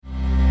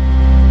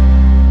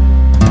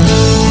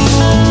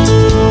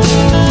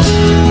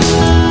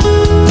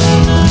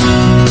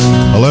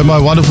my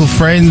wonderful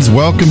friends.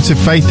 Welcome to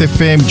Faith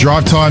FM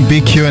Drive Time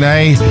Big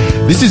Q&A.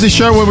 This is a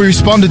show where we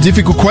respond to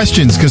difficult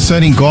questions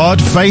concerning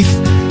God, faith,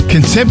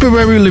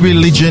 contemporary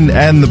religion,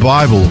 and the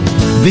Bible.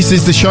 This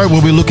is the show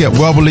where we look at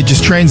world religious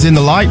trends in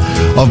the light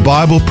of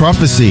Bible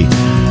prophecy.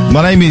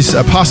 My name is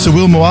Pastor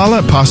Will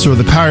Moala, pastor of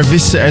the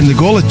Paravista and the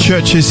Gawler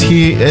churches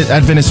here,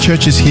 Adventist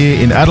churches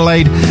here in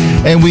Adelaide,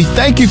 and we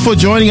thank you for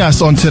joining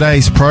us on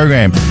today's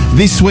program.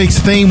 This week's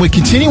theme, we're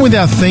continuing with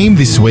our theme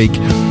this week,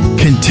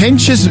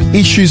 contentious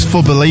issues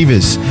for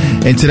believers.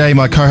 And today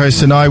my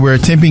co-host and I, we're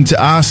attempting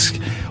to ask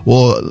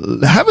or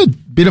have a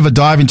bit of a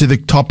dive into the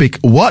topic,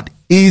 what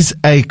is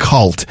a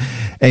cult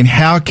and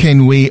how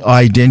can we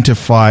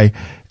identify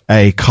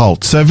a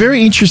cult? So a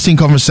very interesting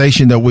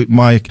conversation that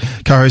my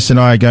co-host and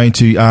I are going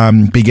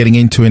to be getting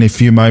into in a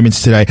few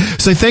moments today.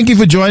 So thank you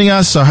for joining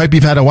us. I hope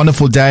you've had a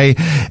wonderful day,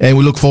 and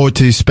we look forward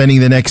to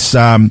spending the next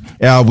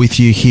hour with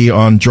you here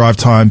on Drive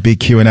Time Big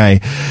Q&A.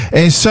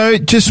 And so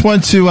just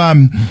want to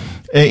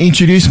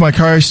introduce my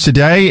co-host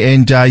today,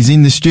 and he's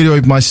in the studio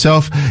with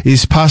myself,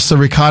 is Pastor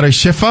Ricardo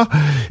Scheffer.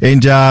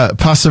 And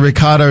Pastor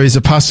Ricardo is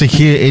a pastor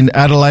here in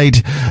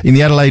Adelaide, in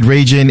the Adelaide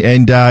region,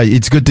 and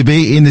it's good to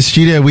be in the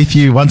studio with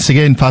you once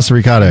again, Pastor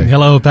Ricardo.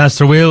 Hello,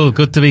 Pastor Will.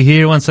 Good to be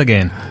here once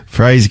again.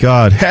 Praise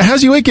God.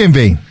 How's your weekend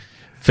been?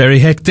 Very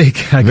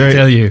hectic, I can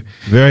tell you.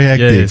 Very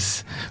hectic.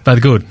 Yes,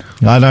 but good.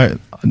 I know.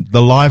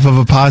 The life of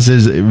a pastor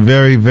is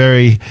very,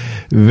 very,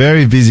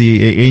 very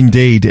busy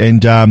indeed.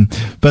 And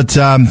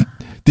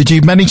did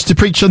you manage to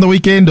preach on the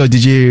weekend, or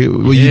did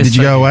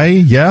you go away?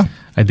 Yeah,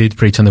 I did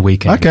preach on the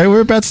weekend. Okay,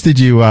 whereabouts did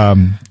you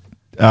go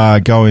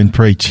and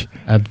preach?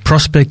 At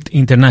Prospect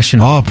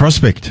International. Oh,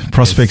 Prospect's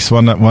yes.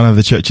 one of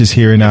the churches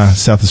here in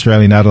South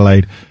Australia, in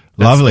Adelaide.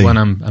 That's Lovely. The one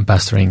I'm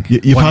pastoring.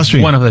 You're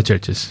pastoring one of the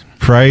churches.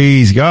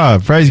 Praise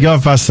God,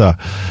 Pastor.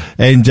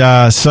 And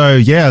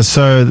so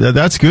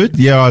that's good.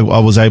 Yeah, I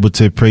was able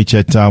to preach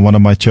at one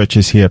of my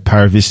churches here at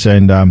Paravista,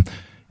 and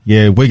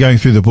yeah, we're going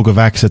through the book of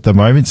Acts at the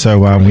moment, so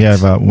we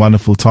have a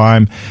wonderful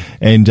time,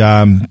 and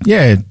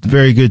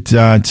very good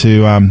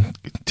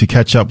to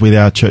catch up with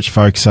our church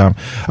folks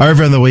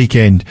over on the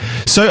weekend.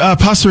 So,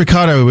 Pastor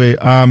Ricardo, we're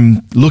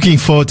looking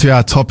forward to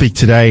our topic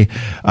today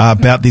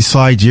about this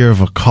idea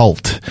of a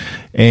cult.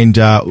 And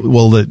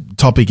the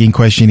topic in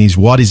question is,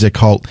 what is a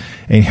cult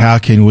and how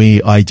can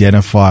we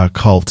identify a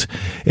cult?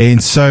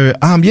 And so,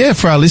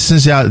 for our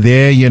listeners out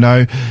there,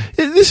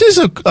 this is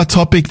a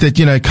topic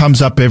that,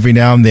 comes up every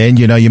now and then.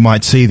 You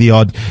might see the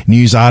odd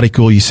news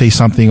article, you see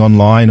something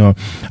online or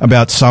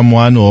about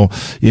someone or,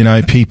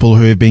 people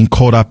who have been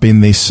caught up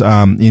in this,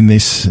 in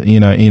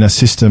a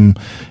system,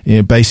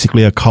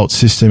 basically a cult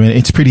system. And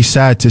it's pretty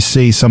sad to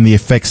see some of the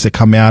effects that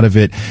come out of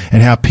it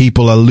and how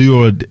people are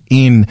lured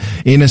in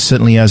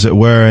innocently, as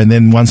it were, and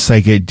then once they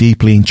get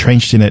deeply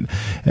entrenched in it,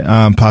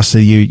 Pastor,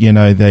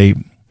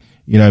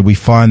 we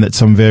find that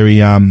some very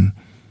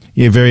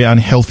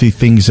unhealthy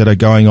things that are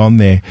going on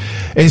there.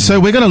 And so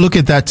we're going to look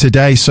at that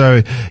today.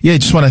 So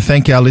just want to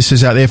thank our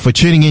listeners out there for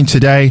tuning in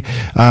today,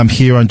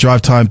 here on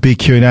Drive Time Big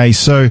Q&A.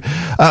 So,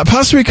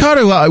 Pastor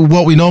Ricardo,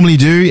 what we normally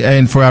do,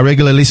 and for our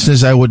regular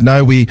listeners, they would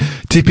know, we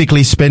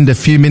typically spend a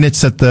few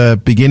minutes at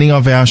the beginning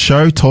of our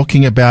show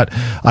talking about,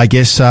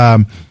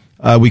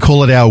 we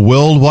call it our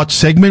World Watch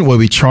segment, where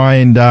we try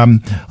and,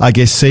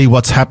 see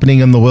what's happening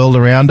in the world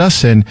around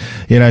us and,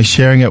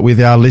 sharing it with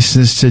our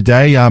listeners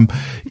today.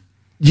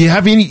 Do you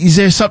have is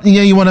there something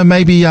you want to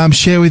maybe,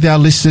 share with our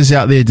listeners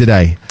out there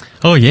today?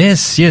 Oh,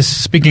 yes.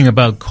 Speaking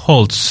about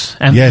cults,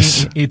 and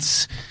yes.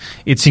 It's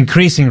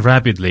increasing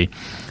rapidly.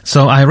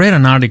 So I read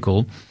an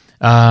article,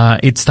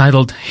 it's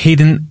titled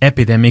Hidden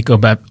Epidemic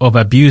of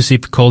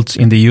Abusive Cults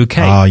in the UK.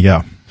 Oh,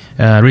 yeah.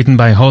 Written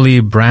by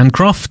Holly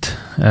Brancroft,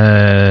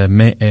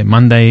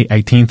 Monday,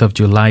 18th of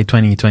July,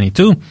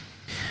 2022.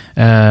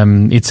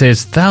 It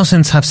says,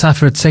 thousands have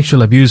suffered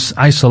sexual abuse,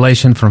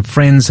 isolation from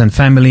friends and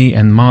family,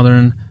 and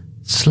modern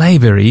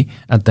slavery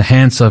at the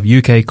hands of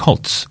UK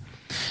cults.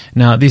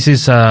 Now, this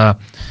is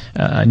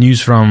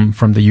news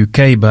from the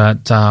UK,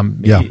 but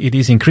it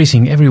is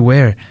increasing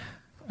everywhere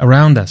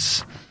around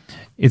us.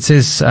 It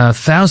says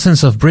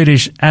thousands of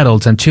British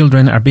adults and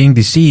children are being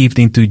deceived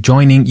into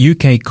joining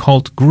UK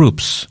cult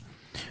groups.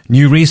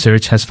 New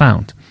research has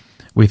found,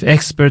 with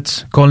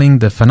experts calling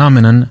the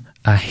phenomenon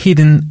a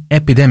hidden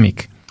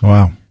epidemic.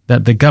 Wow.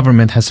 That the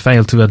government has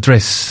failed to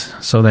address,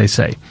 so they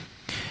say.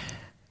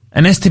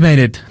 An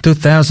estimated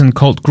 2,000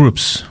 cult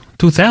groups.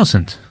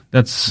 2,000.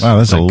 That's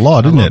a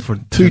lot, isn't it? For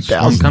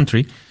 2,000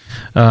 country.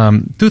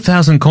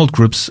 2,000 cult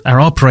groups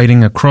are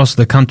operating across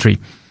the country,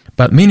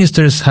 but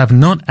ministers have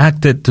not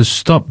acted to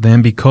stop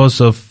them because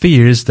of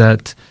fears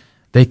that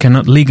they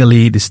cannot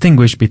legally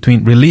distinguish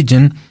between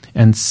religion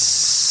and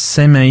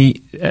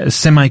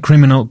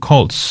semi-criminal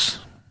cults,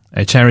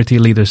 a charity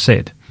leader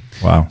said.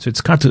 Wow. So it's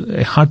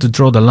hard to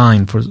draw the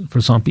line for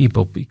some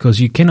people,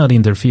 because you cannot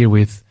interfere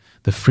with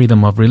the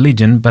freedom of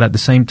religion, but at the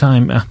same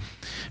time,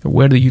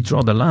 where do you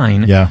draw the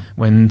line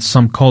when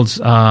some cults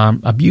are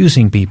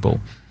abusing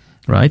people,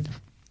 right?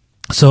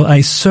 So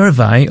a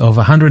survey of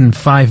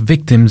 105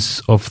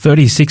 victims of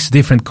 36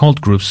 different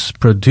cult groups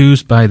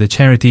produced by the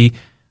charity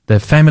the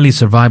Family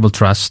Survival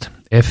Trust,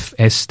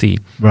 FST,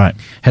 Right.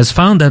 has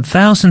found that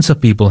thousands of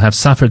people have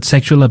suffered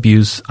sexual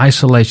abuse,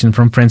 isolation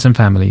from friends and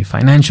family,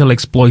 financial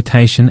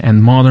exploitation,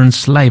 and modern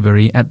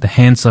slavery at the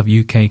hands of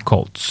UK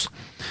cults.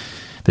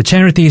 The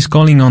charity is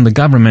calling on the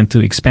government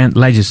to expand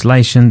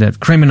legislation that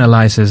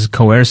criminalizes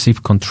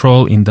coercive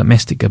control in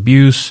domestic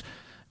abuse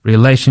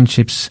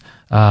relationships,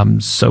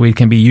 so it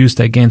can be used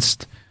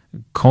against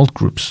cult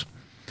groups.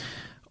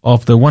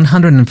 Of the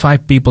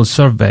 105 people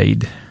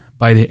surveyed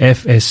by the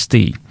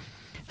FST,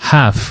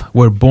 half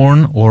were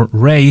born or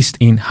raised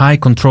in high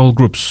control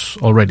groups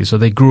already, so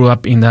they grew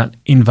up in that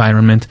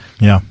environment,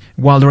 Yeah.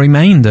 while the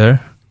remainder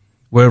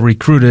were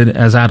recruited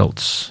as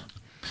adults.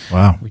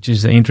 Wow. Which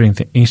is the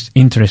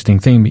interesting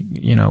thing.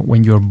 You know,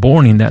 when you're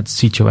born in that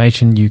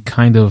situation, you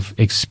kind of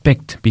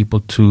expect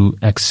people to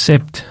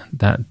accept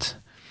that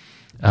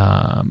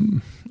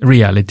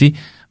reality.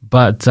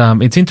 But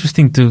it's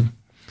interesting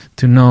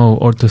to know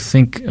or to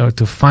think or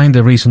to find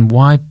the reason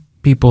why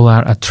people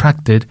are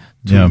attracted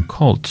to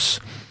cults.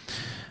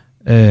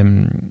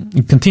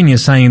 It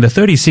continues saying the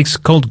 36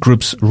 cult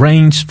groups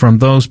range from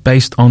those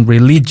based on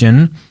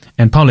religion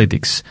and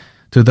politics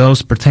to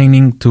those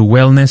pertaining to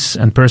wellness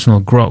and personal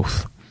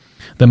growth.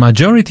 The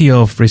majority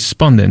of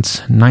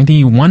respondents,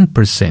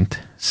 91%,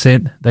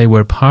 said they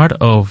were part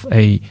of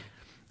a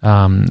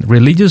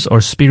religious or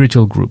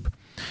spiritual group,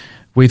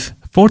 with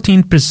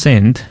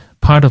 14%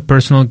 part of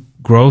personal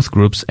growth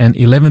groups and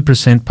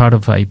 11% part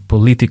of a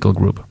political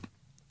group.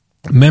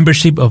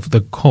 Membership of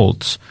the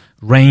cults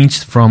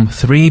ranged from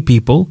 3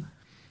 people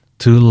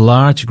to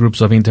large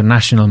groups of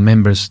international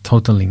members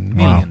totaling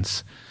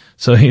millions. Wow.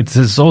 So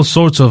there's all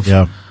sorts of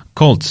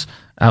cults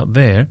out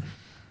there.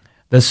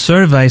 The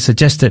survey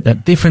suggested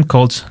that different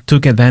cults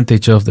took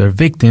advantage of their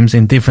victims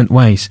in different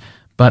ways,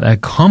 but a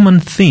common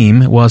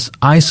theme was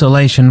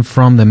isolation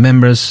from the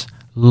members'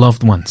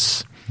 loved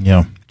ones,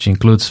 which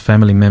includes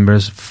family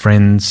members,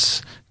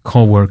 friends,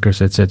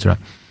 co-workers, etc.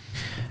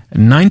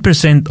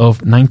 9%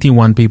 of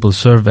 91 people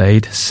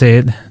surveyed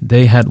said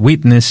they had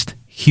witnessed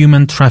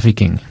human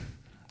trafficking.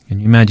 Can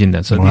you imagine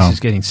that? So this is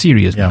getting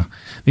serious now.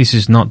 This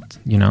is not,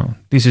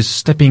 this is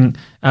stepping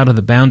out of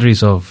the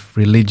boundaries of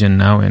religion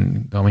now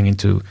and going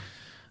into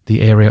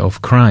the area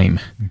of crime.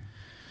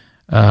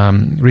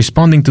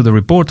 Responding to the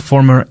report,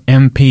 former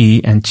MP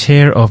and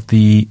chair of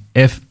the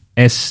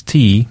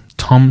FST,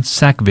 Tom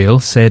Sackville,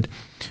 said,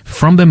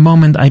 "From the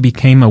moment I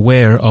became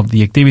aware of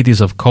the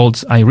activities of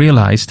cults, I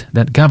realized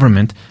that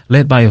government,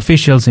 led by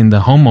officials in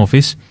the Home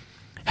Office,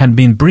 had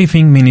been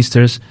briefing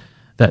ministers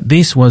that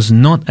this was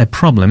not a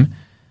problem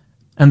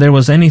and there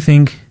was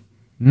nothing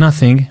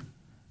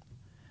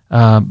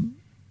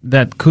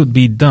that could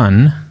be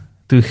done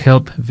to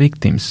help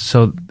victims."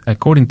 So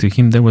according to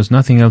him, there was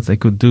nothing else they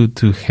could do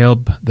to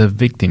help the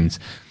victims.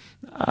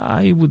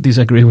 I would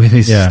disagree with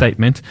his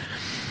statement.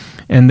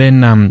 And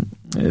then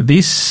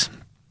this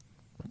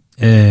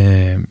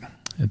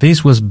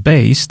was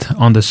based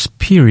on the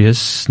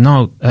spurious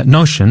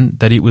notion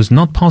that it was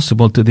not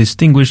possible to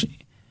distinguish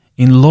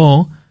in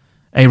law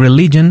a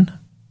religion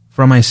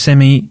from a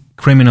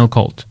semi-criminal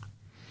cult.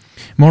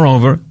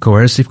 Moreover,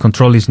 coercive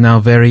control is now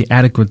very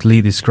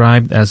adequately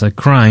described as a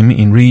crime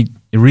in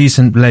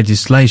recent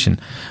legislation,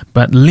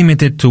 but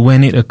limited to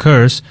when it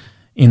occurs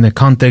in the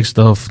context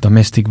of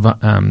domestic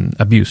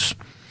abuse.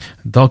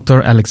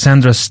 Dr.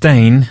 Alexandra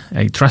Stein,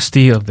 a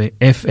trustee of the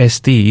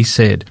FST,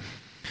 said,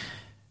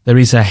 "There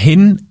is a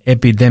hidden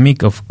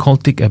epidemic of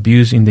cultic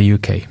abuse in the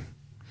UK.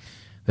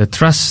 The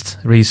Trust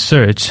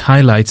research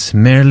highlights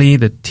merely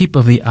the tip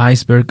of the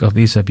iceberg of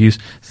this abuse,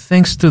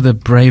 thanks to the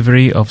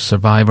bravery of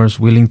survivors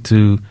willing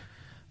to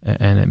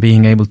and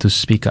being able to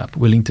speak up,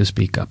 willing to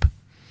speak up."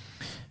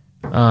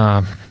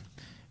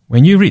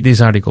 When you read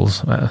these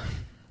articles,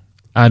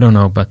 I don't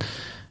know, but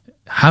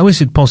how is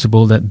it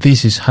possible that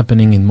this is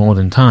happening in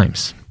modern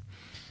times?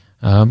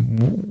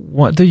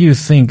 What do you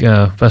think,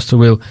 Pastor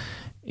Will,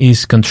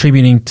 is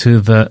contributing to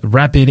the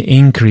rapid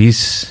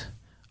increase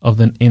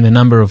in the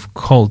number of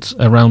cults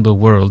around the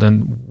world,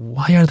 and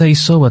why are they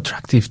so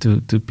attractive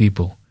to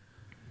people?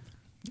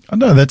 I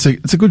know it's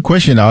a good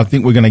question. I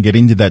think we're going to get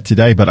into that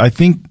today, but I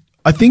think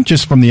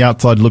just from the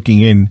outside looking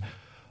in,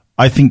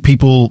 I think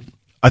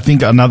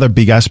another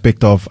big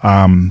aspect of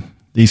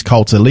these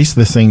cults, at least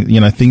the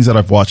things that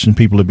I've watched and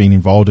people have been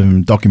involved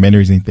in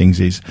documentaries and things,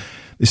 is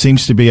there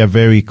seems to be a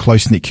very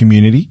close-knit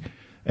community.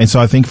 And so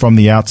I think from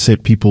the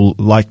outset, people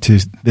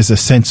there's a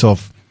sense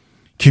of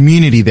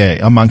community there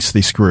amongst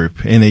this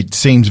group, and it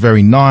seems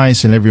very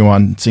nice, and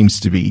everyone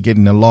seems to be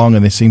getting along,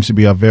 and there seems to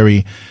be a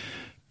very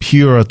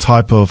pure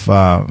type of,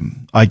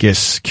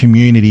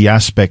 community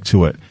aspect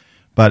to it.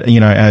 But,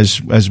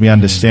 as we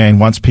understand,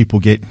 once people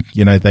they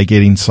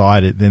get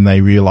inside it, then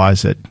they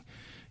realize that,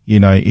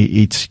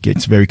 it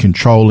gets very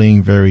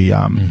controlling, very,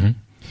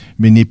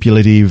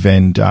 manipulative,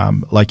 and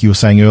like you were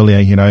saying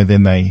earlier,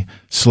 then they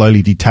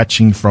slowly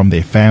detaching from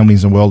their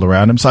families and world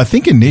around them. So I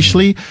think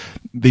initially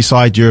this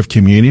idea of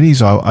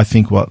communities, I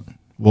think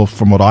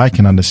from what I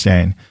can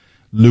understand,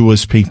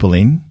 lures people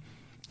in.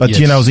 But, Yes.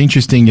 you know, it was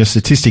interesting, your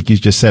statistic you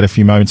just said a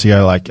few moments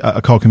ago, like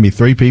a cult can be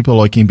 3 people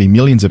or it can be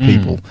millions of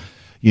people,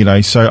 you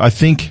know. So I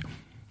think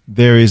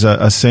there is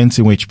a sense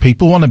in which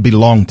people want to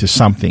belong to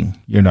something,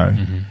 you know.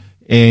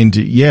 And,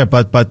 yeah,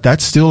 but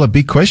that's still a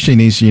big question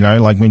is, you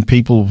know, like when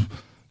people,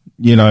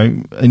 you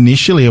know,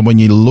 initially and when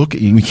you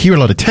hear a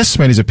lot of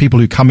testimonies of people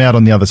who come out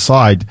on the other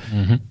side,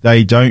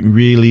 they don't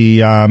really,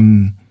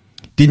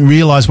 didn't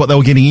realize what they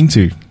were getting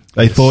into.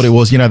 They thought it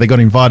was, you know, they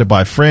got invited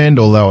by a friend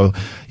or they were,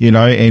 you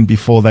know, and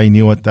before they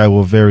knew it, they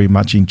were very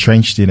much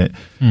entrenched in it.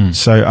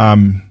 So,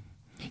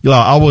 you know,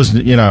 I was,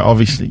 you know,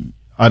 obviously,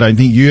 I don't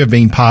think you have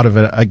been part of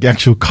an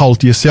actual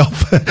cult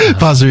yourself,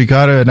 Pastor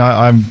Ricardo, and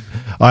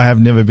I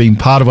have never been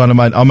part of one.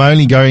 I'm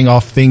only going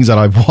off things that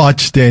I've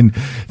watched and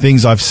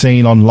things I've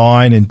seen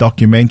online and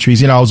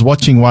documentaries. You know, I was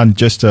watching one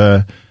just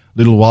a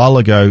little while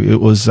ago.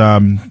 It was a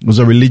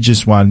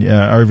religious one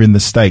over in the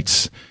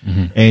States,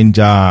 and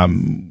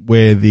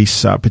where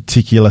this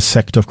particular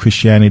sect of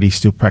Christianity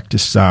still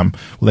practiced.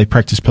 They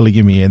practiced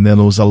polygamy, and then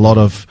there was a lot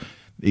of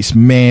this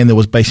man that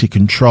was basically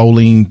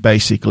controlling,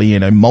 you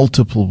know,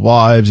 multiple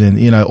wives, and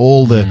you know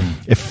all the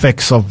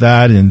effects of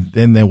that. And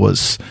then there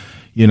was,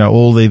 you know,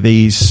 all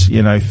these,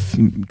 you know,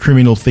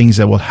 criminal things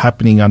that were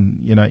happening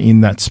you know,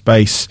 in that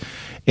space.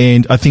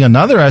 And I think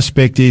another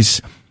aspect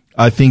is,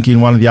 I think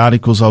in one of the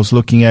articles I was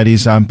looking at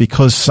is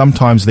because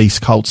sometimes these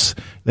cults,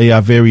 they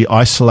are very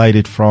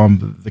isolated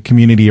from the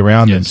community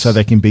around them. So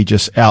they can be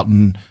just out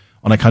on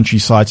a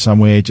countryside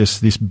somewhere,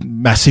 just this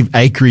massive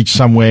acreage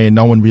somewhere,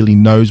 no one really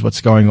knows what's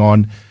going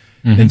on.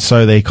 And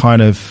so they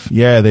kind of,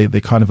 they're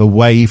kind of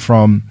away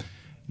from,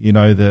 you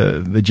know,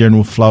 the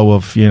general flow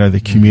of, you know,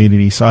 the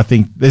community. So I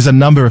think there's a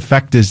number of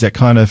factors that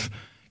kind of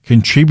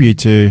contribute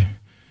to,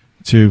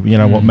 you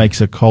know, what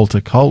makes a cult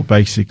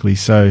basically.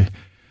 So,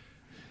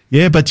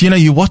 yeah, but you know,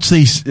 you watch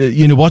these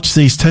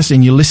tests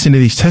and you listen to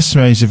these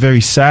testimonies. They're very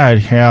sad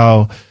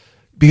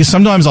because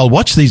sometimes I'll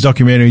watch these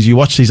documentaries, you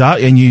watch these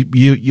art, and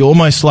you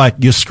almost like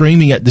you're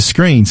screaming at the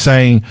screen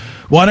saying,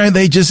 why don't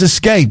they just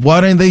escape?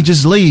 Why don't they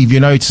just leave? You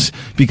know, it's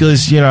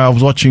because, you know, I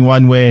was watching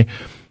one where,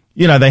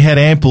 you know, they had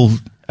ample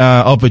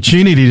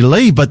opportunity to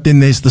leave, but then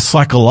there's the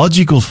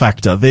psychological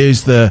factor.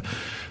 There's the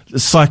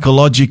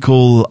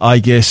psychological, I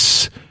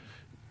guess,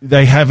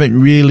 they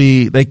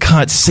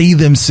can't see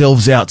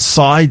themselves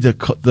outside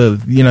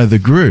the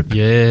group.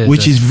 Yeah.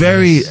 Which is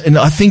very, and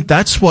I think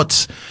that's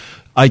what's,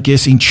 I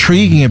guess,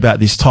 intriguing about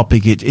this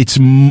topic. It's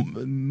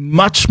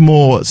much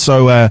more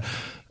so a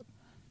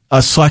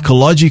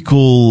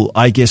psychological,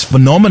 I guess,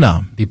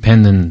 phenomena.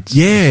 Dependence.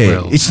 Yeah.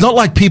 Well. It's not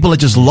like people are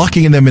just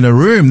locking them in a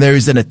room. There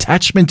is an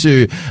attachment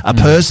to a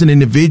person,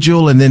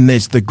 individual, and then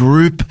there's the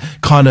group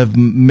kind of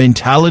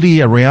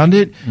mentality around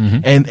it.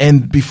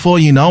 And before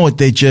you know it,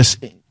 they're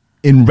just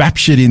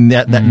enraptured in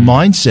that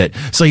mindset.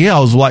 So yeah, I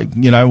was like,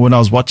 you know, when I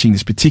was watching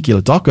this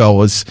particular doco, I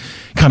was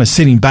kind of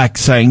sitting back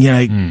saying, you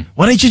know,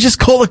 why don't you just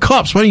call the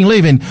cops? Why don't you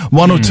leave? And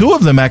one or two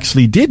of them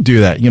actually did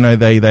do that. You know,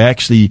 they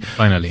actually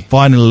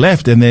finally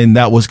left. And then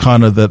that was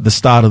kind of the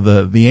start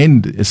of the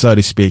end, so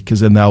to speak,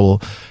 because then they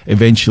will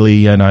eventually,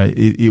 you know,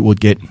 it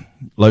would get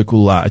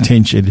local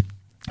attention, and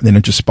then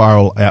it just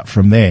spiral out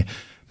from there.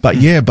 But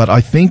yeah, but I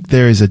think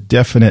there is a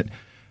definite,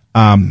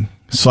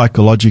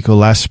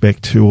 psychological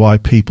aspect to why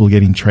people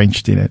get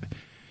entrenched in it,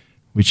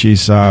 which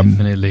is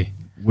definitely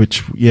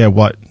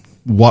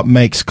what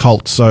makes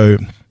cults so,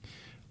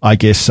 I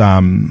guess,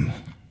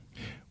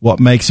 what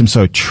makes them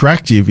so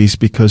attractive is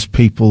because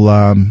people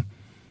there's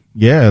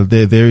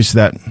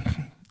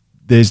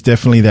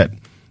definitely that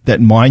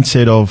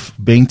mindset of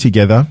being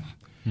together,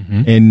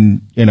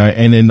 and you know,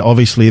 and then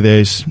obviously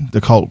there's the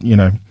cult, you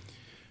know,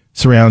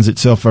 surrounds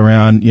itself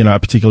around, you know, a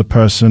particular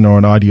person or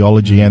an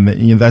ideology, and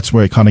you know, that's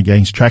where it kind of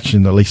gains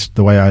traction, at least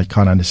the way I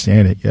kind of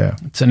understand it. Yeah,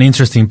 it's an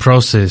interesting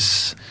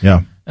process.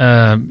 Yeah,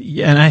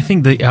 and I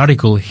think the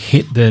article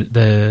hit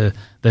the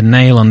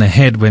nail on the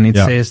head when it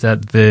says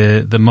that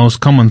the most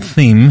common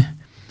theme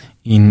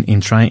in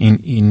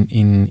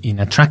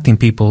attracting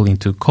people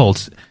into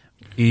cults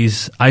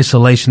is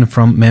isolation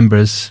from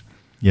members,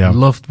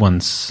 loved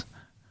ones.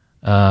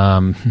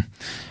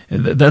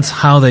 That's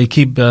how they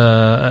keep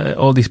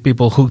all these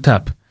people hooked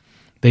up.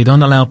 They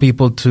don't allow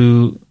people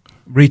to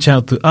reach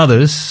out to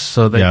others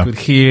so they could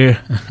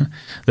hear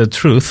the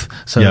truth,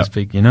 so to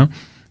speak, you know?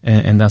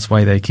 And that's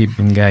why they keep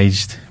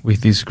engaged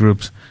with these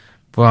groups.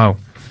 Wow.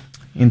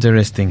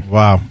 Interesting.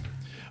 Wow.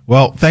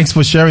 Well, thanks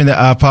for sharing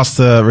that,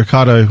 Pastor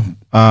Ricardo.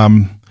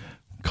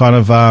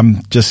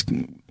 Just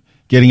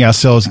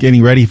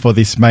getting ready for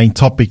this main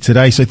topic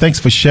today. So thanks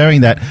for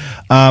sharing that.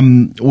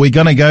 We're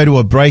going to go to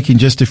a break in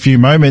just a few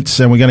moments,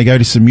 and we're going to go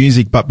to some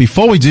music. But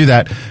before we do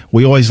that,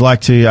 we always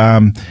like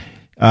to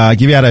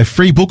give out a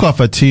free book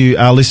offer to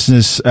our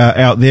listeners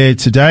out there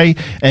today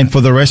and for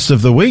the rest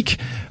of the week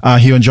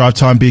here on Drive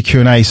Time Beer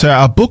Q&A. So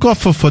our book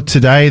offer for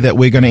today that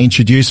we're going to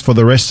introduce for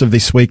the rest of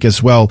this week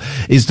as well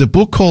is the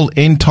book called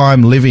End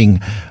Time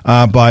Living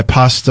by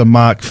Pastor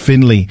Mark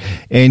Finley.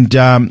 And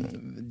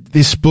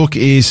this book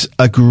is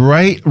a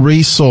great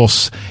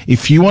resource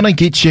if you want to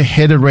get your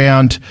head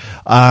around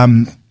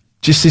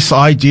just this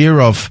idea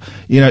of,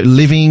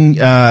 living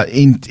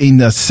in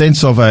the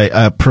sense of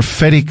a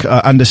prophetic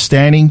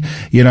understanding.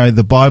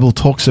 The Bible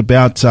talks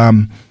about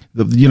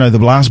the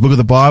last book of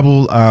the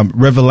Bible,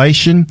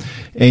 Revelation,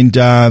 and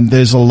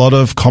there's a lot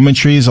of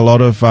commentaries, a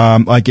lot of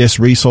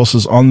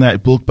resources on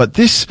that book. But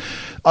this,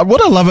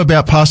 what I love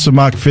about Pastor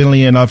Mark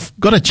Finley, and I've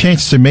got a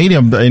chance to meet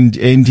him,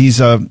 and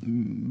he's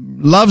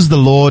loves the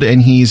Lord,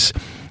 and he's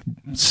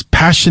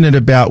passionate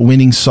about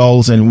winning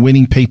souls and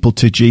winning people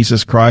to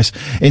Jesus Christ.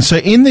 And so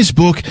in this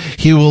book,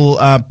 he will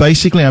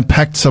basically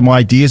unpack some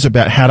ideas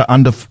about how to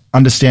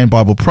understand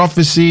Bible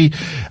prophecy,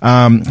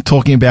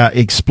 talking about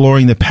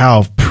exploring the power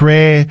of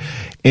prayer.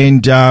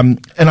 And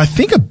I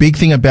think a big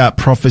thing about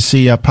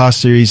prophecy,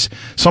 Pastor, is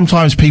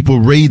sometimes people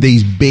read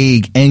these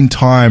big end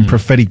time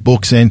prophetic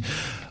books, and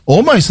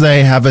almost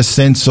they have a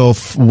sense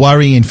of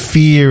worry and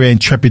fear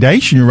and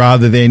trepidation,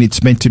 rather than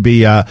it's meant to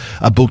be a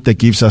book that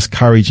gives us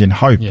courage and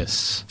hope.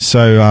 Yes.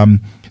 So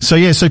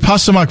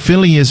Pastor Mark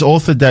Finley has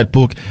authored that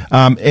book,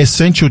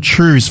 Essential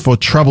Truths for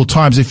Troubled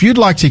Times. If you'd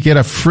like to get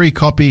a free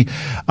copy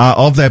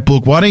of that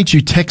book, why don't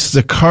you text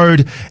the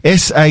code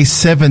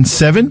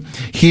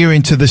SA77 here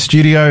into the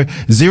studio,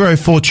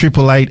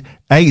 04888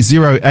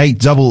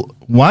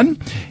 80811,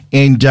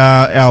 and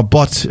our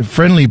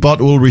friendly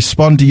bot will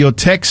respond to your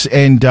text,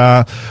 and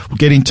we'll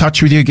get in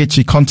touch with you, get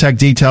your contact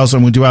details,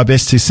 and we'll do our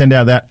best to send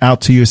that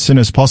out to you as soon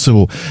as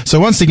possible.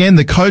 So once again,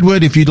 the code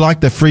word, if you'd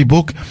like the free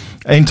book,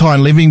 End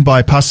Time Living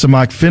by Pastor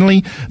Mark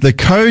Finley, the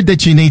code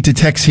that you need to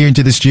text here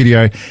into the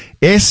studio,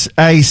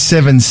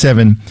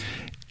 SA77,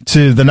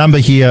 to the number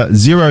here,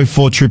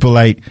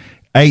 04888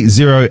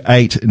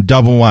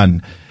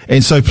 80811.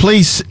 And so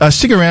please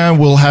stick around.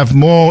 We'll have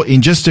more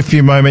in just a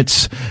few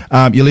moments.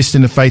 You're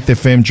listening to Faith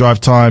FM Drive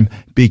Time,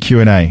 Big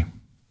Q&A.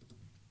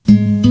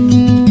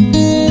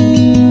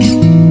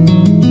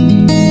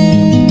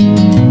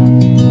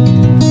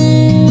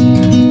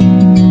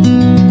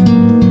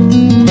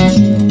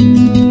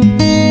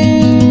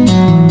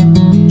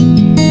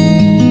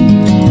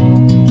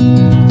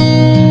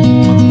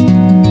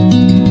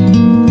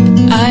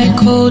 I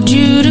called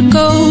you to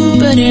go,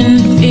 but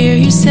in fear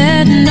you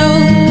said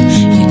no.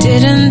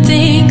 Didn't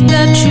think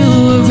that you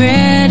were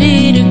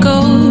ready to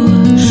go.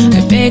 I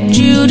begged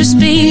you to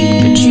speak,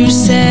 but you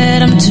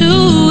said I'm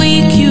too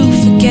weak. You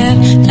forget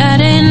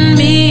that in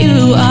me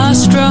you are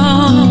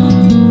strong.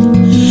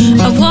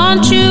 I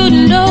want you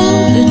to know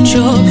that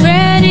you're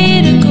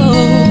ready to go.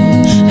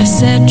 I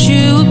set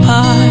you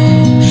apart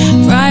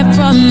right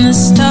from the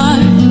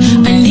start.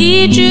 I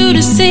need you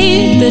to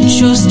see that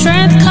your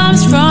strength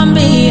comes from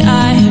me.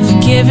 I have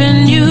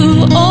given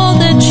you all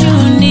that you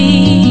need.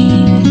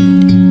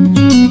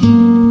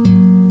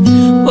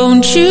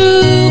 Won't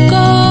you go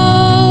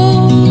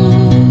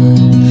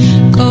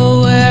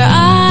where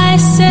I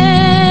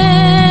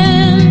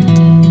send?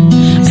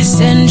 I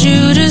send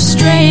you to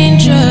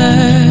strangers,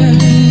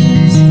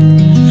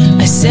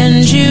 I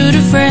send you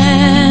to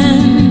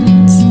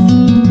friends.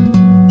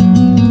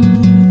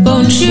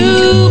 Won't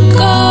you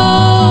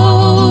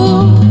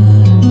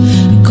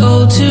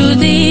go to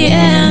the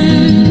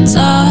ends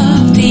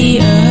of the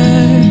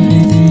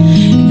earth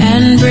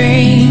and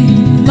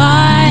bring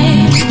my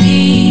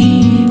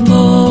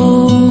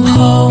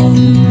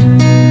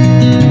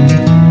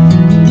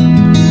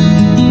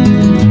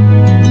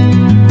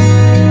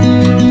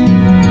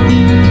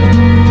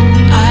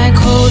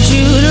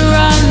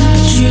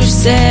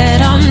said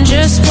I'm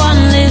just one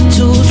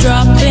little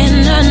drop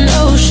in an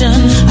ocean.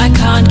 I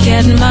can't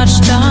get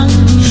much done.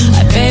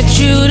 I begged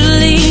you to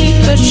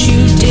leave, but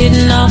you did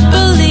not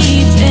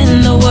believe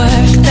in the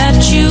work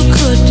that you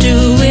could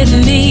do with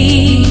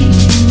me.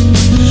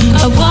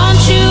 I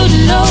want you to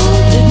know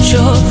that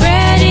you're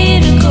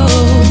ready to go.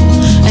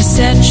 I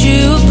set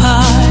you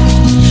apart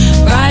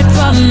right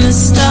from the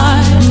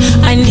start.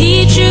 I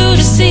need you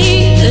to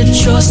see that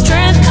your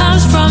strength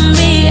comes from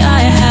me.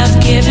 I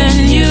have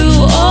given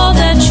you all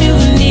that you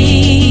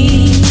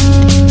need.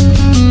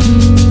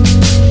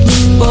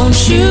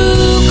 Won't you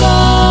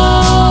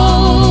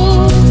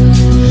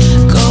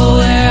go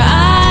where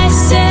I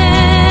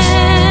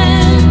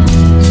send?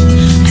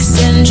 I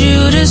send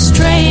you to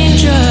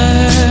strangers,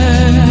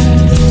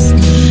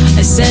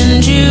 I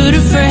send you to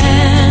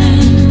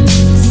friends.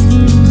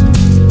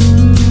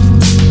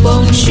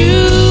 Won't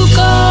you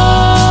go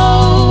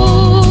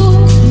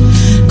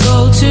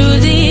to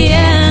the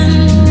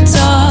ends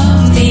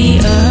of the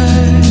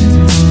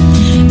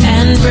earth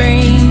and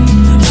bring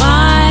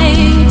my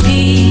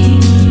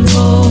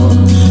people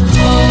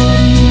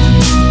home.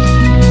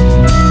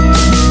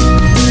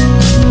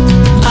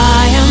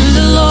 I am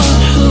the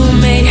Lord who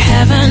made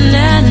heaven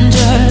and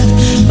earth.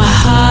 My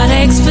heart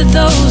aches for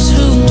those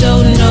who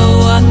don't know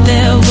what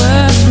they're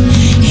worth.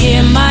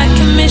 Hear my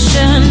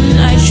commission,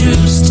 I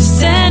choose to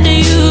send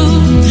you.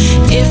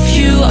 If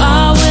you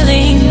are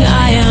willing,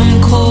 I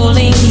am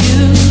calling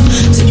you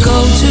to go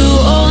to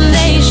all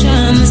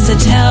nations, to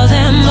tell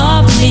them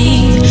of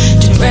me,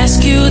 to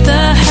rescue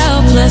the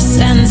helpless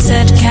and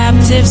set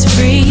captives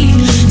free,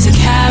 to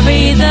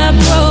carry the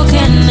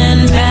broken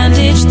and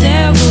bandage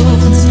their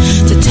wounds,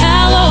 to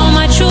tell all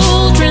my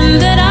children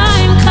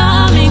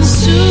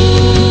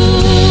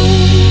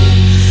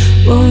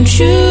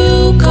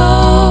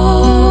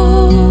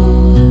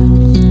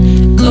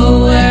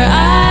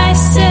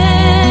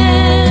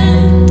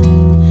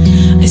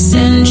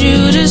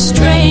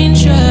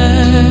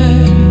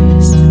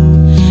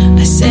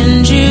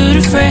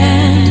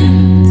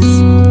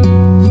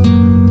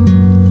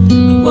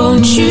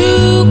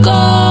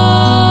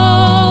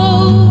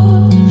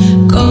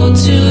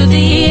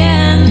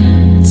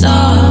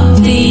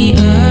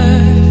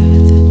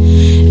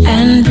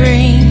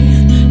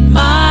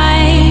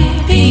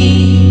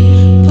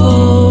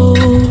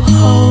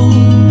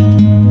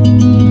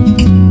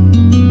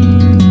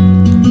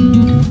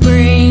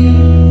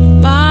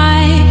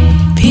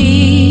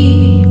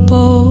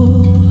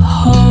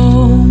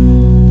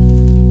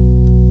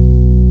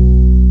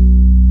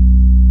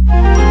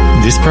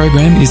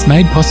program is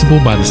made possible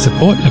by the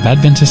support of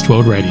Adventist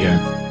World Radio.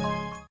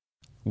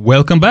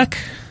 Welcome back.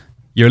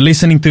 You're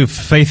listening to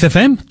Faith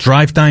FM,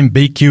 Drive Time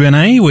Big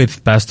Q&A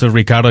with Pastor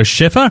Ricardo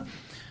Scheffer.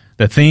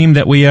 The theme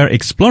that we are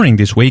exploring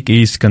this week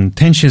is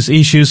contentious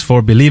issues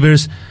for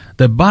believers,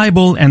 the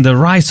Bible and the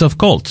rise of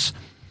cults.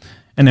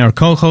 And our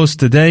co-host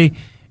today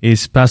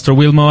is Pastor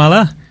Will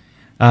Moala.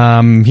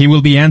 He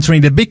will be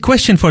answering the big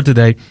question for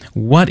today.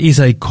 What is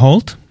a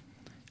cult?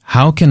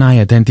 How can I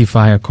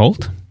identify a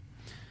cult?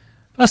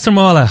 Pastor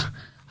Moala,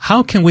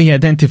 how can we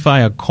identify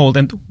a cult,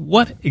 and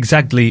what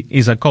exactly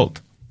is a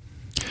cult?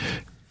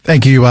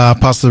 Thank you,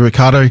 Pastor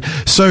Ricardo.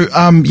 So,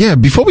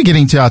 before we get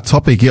into our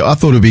topic, I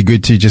thought it would be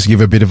good to just give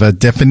a bit of a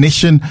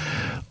definition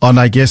on,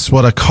 I guess,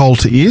 what a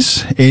cult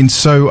is. And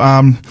so,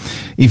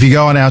 if you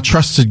go on our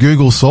trusted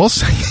Google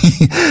source,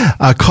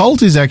 a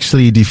cult is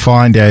actually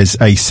defined as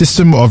a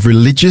system of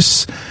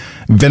religious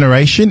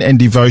veneration and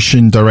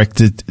devotion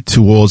directed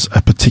towards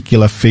a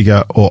particular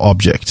figure or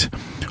object.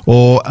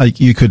 Or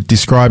you could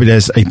describe it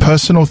as a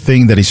personal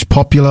thing that is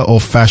popular or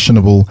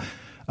fashionable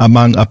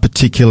among a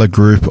particular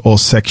group or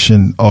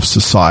section of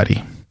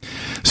society.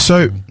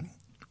 So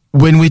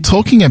when we're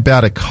talking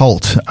about a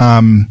cult,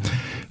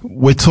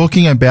 we're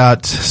talking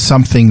about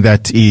something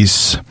that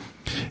is,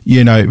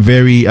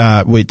 very,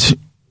 which,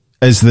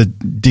 as the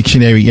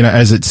dictionary,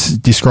 as it's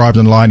described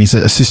online, is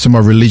a system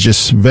of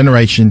religious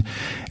veneration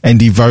and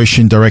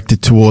devotion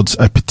directed towards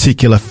a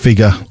particular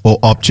figure or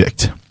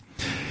object.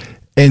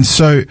 And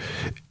so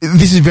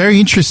this is very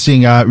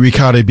interesting,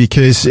 Ricardo,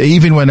 because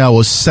even when I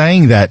was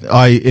saying that,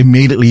 I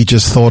immediately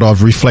just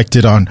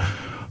reflected on,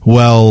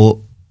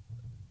 well,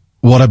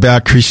 what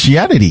about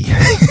Christianity?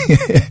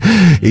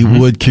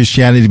 Would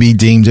Christianity be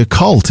deemed a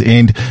cult?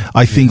 And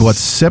I think what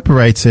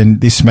separates, and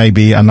this may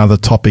be another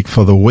topic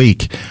for the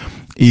week,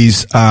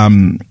 is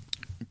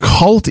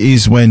cult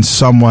is when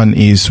someone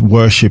is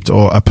worshipped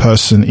or a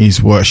person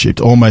is worshipped,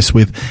 almost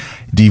with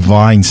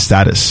divine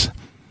status.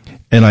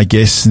 And I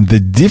guess the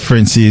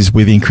difference is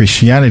within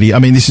Christianity, I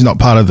mean, this is not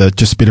part of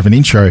just a bit of an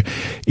intro,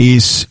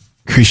 is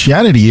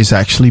Christianity is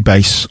actually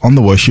based on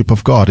the worship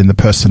of God in the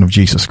person of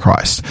Jesus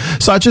Christ.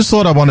 So I just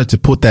thought I wanted to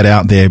put that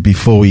out there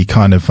before we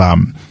kind of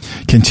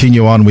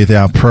continue on with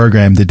our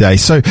program today.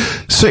 So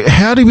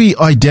how do we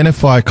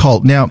identify a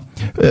cult? Now,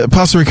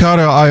 Pastor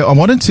Ricardo, I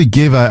wanted to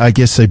give, a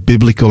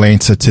biblical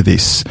answer to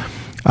this.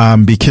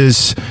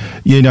 Because,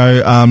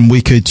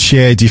 we could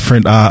share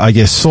different,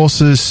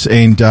 sources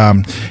and,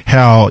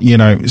 how,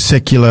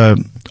 secular,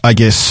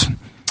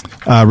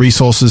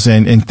 resources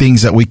and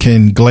things that we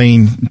can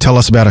glean tell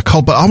us about a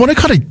cult. But I want to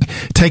kind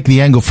of take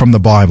the angle from the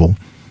Bible.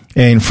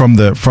 And from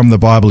the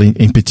Bible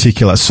in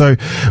particular. So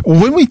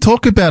when we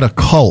talk about a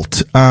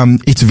cult,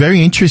 it's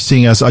very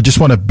interesting, as I just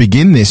want to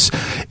begin this.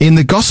 In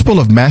the Gospel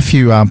of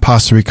Matthew,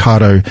 Pastor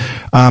Ricardo,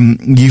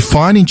 you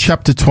find in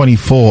chapter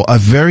 24 a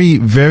very,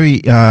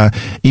 very,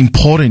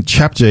 important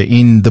chapter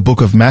in the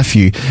book of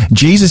Matthew.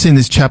 Jesus in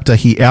this chapter,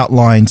 he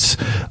outlines,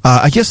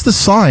 the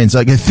signs,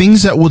 the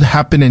things that would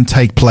happen and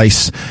take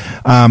place,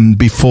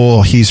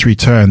 before his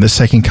return, the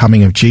second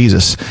coming of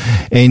Jesus.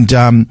 And,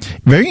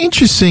 very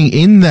interesting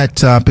in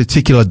that,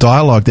 particular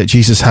dialogue that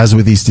Jesus has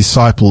with his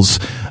disciples.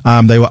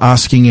 They were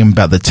asking him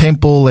about the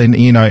temple,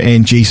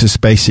 and Jesus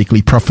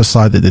basically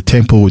prophesied that the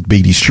temple would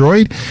be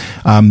destroyed.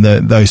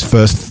 Those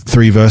first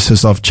 3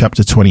 verses of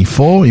chapter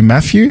 24 in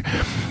Matthew.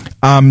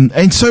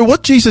 And so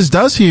what Jesus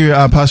does here,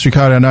 Pastor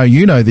Ricardo, I know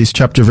you know this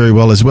chapter very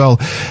well as well,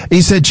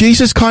 is that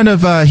Jesus kind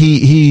of,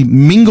 he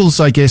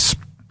mingles,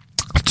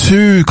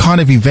 two kind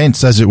of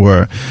events, as it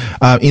were,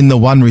 in the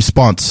one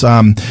response.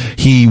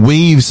 He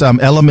weaves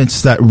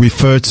elements that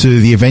refer to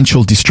the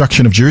eventual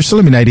destruction of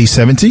Jerusalem in AD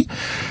 70,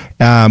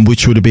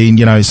 which would have been,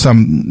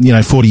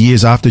 40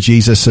 years after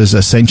Jesus'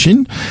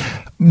 ascension.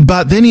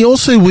 But then he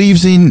also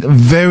weaves in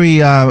very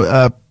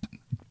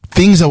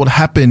things that would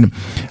happen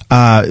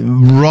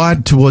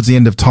right towards the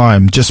end of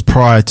time, just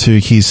prior to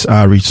his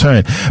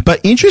return. But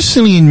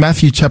interestingly, in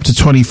Matthew chapter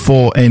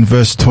 24 and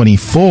verse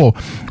 24,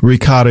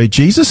 Ricardo,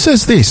 Jesus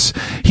says this.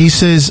 He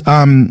says,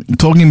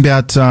 talking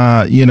about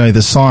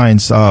the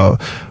signs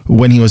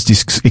when he was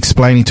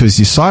explaining to his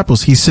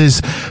disciples, he says,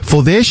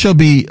 "For there shall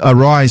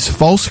arise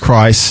false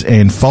Christs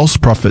and false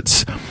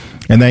prophets,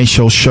 and they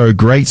shall show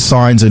great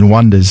signs and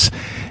wonders,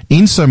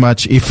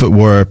 insomuch, if it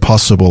were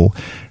possible,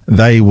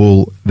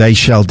 they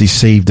shall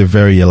deceive the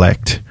very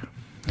elect."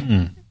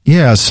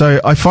 Yeah,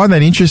 so I find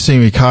that interesting,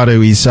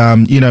 Ricardo, is,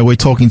 we're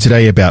talking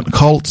today about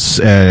cults,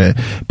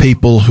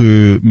 people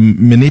who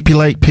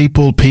manipulate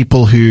people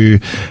who,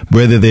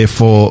 whether they're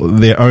for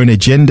their own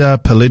agenda,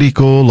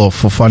 political or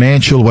for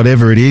financial,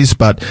 whatever it is,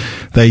 but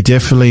they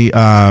definitely,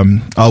 I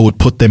would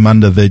put them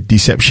under the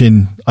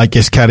deception,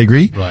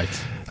 category. Right.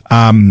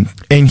 And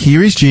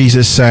here is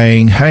Jesus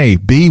saying, hey,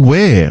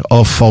 beware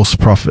of false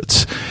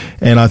prophets.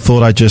 And I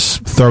thought I'd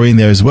just throw in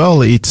there as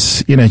well.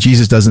 It's,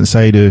 Jesus doesn't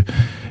say to,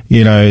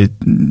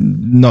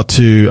 not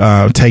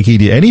to take heed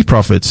to any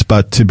prophets,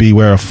 but to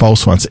beware of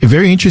false ones.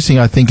 Very interesting,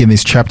 I think, in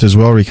this chapter as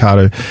well,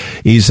 Ricardo,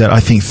 is that I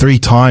think 3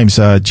 times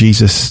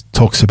Jesus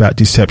talks about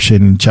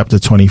deception in chapter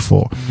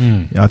 24.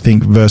 I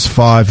think verse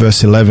 5,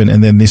 verse 11,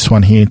 and then this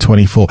one here in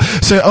 24.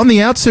 So on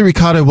the outset,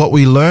 Ricardo, what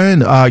we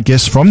learn, I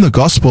guess, from the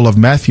Gospel of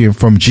Matthew and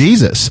from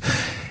Jesus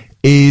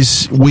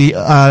is we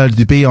are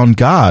to be on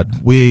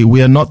guard.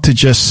 We are not to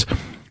just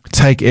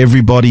take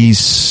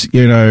everybody's,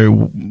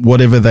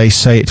 whatever they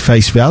say at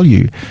face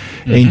value.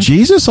 And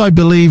Jesus, I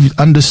believe,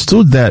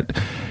 understood that,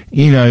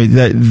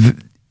 that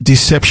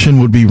deception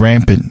would be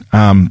rampant,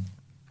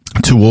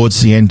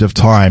 towards the end of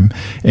time.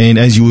 And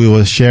as you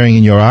were sharing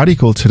in your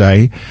article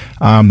today,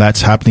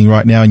 that's happening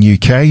right now in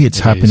UK. It's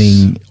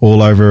happening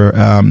all over,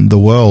 the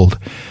world.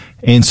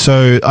 And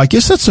so I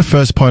guess that's the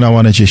first point I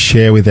want to just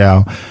share with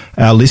our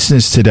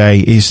listeners today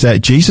is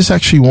that Jesus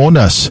actually warned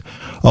us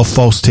of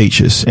false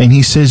teachers. And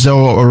he says,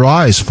 "Oh,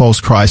 arise,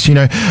 false Christ."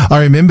 I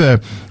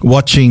remember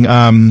watching,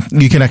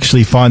 you can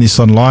actually find this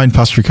online,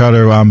 Pastor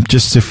Ricardo,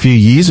 just a few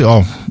years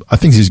ago. I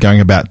think this is going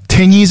about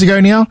 10 years ago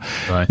now.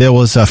 Right. There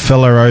was a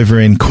fella over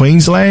in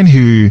Queensland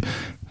who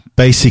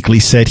basically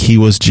said he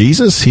was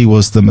Jesus. He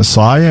was the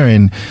Messiah.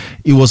 And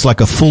it was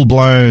like a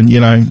full-blown,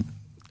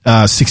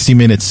 60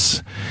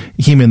 Minutes,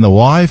 him and the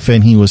wife,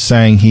 and he was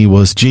saying he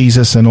was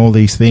Jesus and all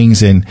these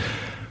things. And,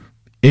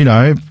 when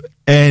I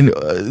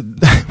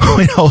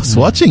was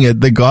watching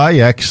it, the guy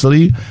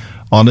actually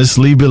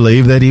honestly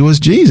believed that he was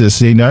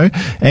Jesus, and,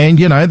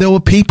 there were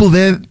people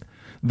there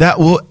that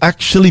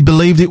actually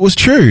believed it was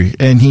true.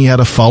 And he had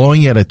a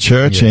following, he had a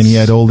church, and he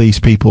had all these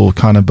people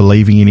kind of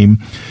believing in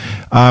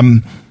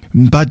him.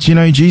 But,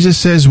 Jesus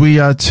says we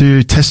are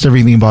to test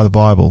everything by the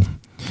Bible.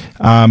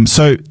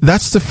 So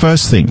that's the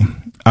first thing.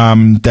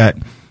 That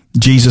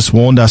Jesus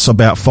warned us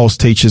about false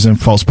teachers and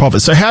false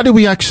prophets. So how do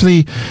we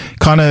actually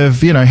how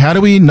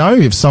do we know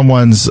if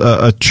someone's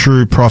a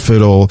true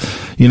prophet or,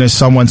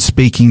 someone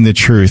speaking the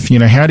truth?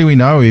 How do we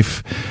know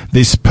if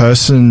this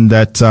person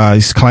that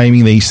is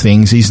claiming these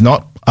things is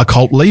not a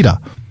cult leader?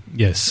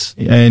 Yes.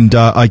 And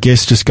I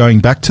guess just going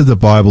back to the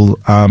Bible,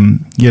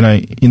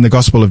 in the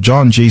Gospel of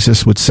John,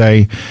 Jesus would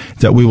say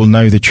that we will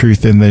know the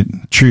truth and the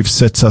truth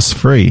sets us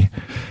free.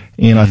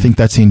 And I think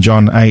that's in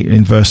John 8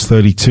 in verse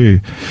 32.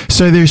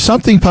 So there's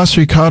something,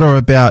 Pastor Ricardo,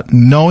 about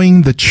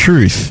knowing the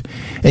truth.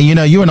 And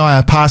you and I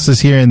are pastors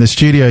here in the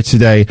studio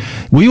today.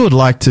 We would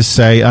like to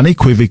say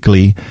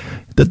unequivocally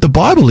that the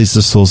Bible is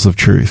the source of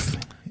truth.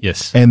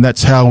 Yes. And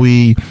that's how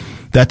we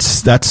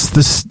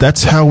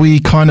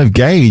kind of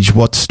gauge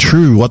what's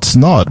true, what's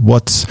not,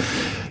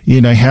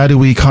 how do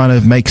we kind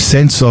of make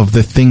sense of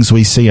the things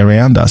we see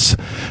around us?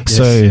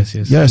 Yes.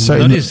 Yeah. So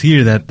notice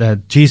here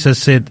that Jesus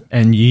said,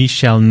 "And ye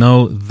shall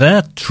know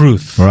the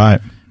truth."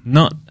 Right.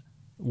 Not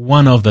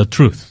one of the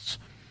truths.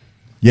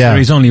 Yeah.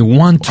 There is only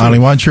one truth. Only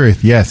one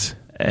truth. Yes.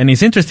 And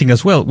it's interesting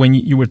as well when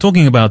you were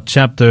talking about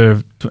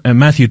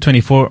Matthew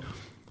 24.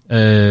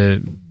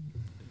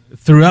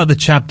 Throughout the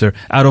chapter,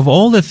 out of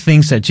all the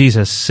things that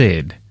Jesus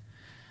said,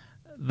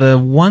 the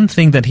one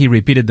thing that he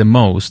repeated the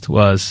most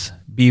was,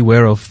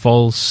 beware of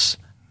false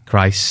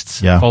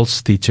Christs,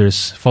 false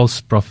teachers,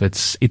 false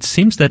prophets. It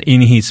seems that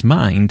in his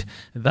mind,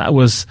 that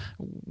was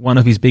one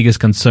of his biggest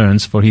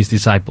concerns for his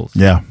disciples.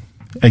 Yeah,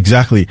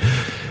 exactly.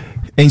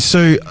 And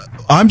so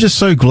I'm just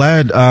so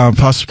glad,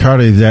 Pastor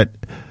Ricardo, that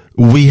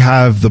we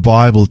have the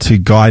Bible to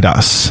guide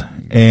us.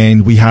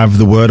 And we have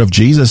the word of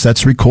Jesus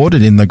that's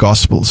recorded in the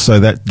Gospels. So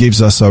that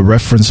gives us a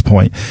reference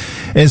point.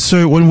 And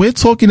so when we're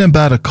talking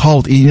about a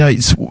cult,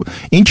 it's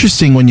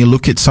interesting when you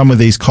look at some of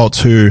these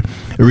cults who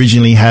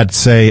originally had,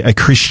 say, a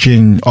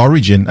Christian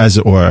origin, as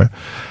it were.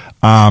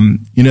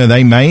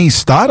 They may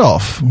start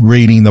off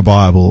reading the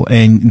Bible,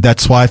 and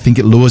that's why I think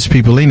it lures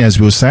people in, as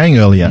we were saying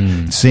earlier.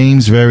 It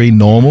seems very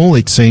normal.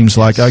 It seems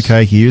like,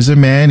 okay, here's a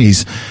man.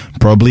 He's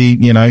probably,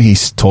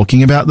 he's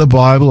talking about the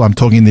Bible. I'm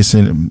talking this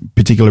in a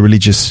particular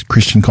religious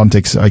Christian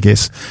context, I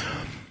guess.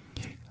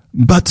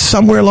 But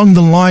somewhere along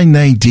the line,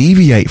 they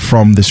deviate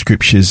from the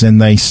scriptures and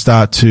they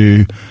start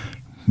to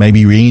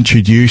maybe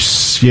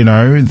reintroduce,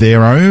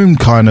 their own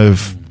kind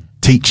of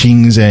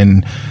teachings,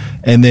 and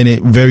then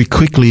it very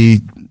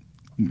quickly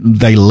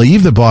they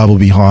leave the Bible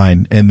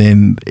behind, and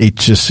then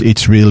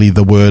it's really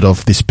the word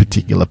of this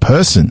particular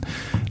person.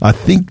 I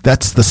think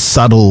that's the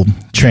subtle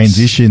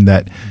transition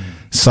that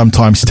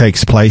sometimes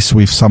takes place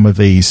with some of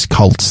these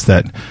cults,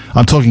 that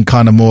I'm talking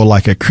kind of more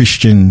like a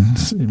Christian,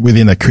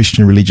 within a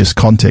Christian religious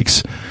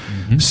context.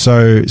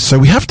 So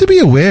we have to be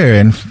aware,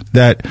 and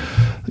that,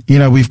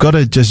 we've got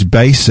to just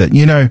base it.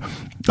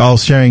 I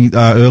was sharing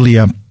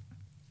earlier,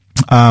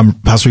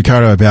 Pastor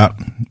Ricardo, about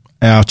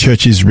our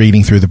church's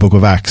reading through the book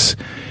of Acts.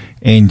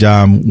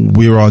 And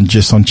we were on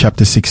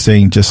chapter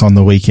 16 just on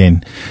the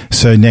weekend.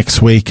 So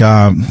next week,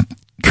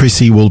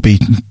 Chrissy will be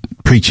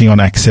preaching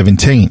on Acts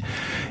 17.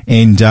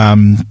 And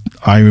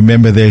I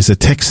remember there's a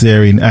text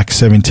there in Acts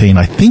 17.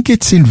 I think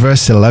it's in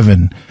verse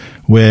 11,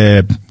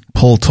 where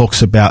Paul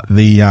talks about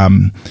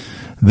the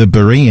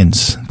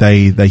Bereans.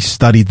 They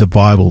studied the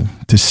Bible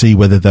to see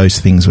whether those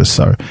things were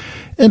so.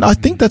 And I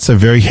think that's a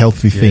very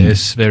healthy thing.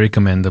 Yes, very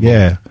commendable.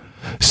 Yeah.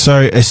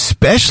 So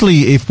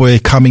especially if we're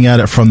coming at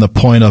it from the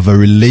point of a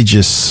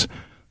religious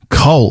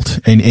cult,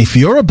 and if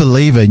you're a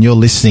believer and you're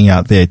listening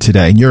out there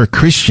today and you're a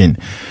Christian,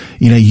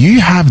 you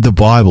have the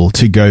Bible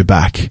to go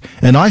back.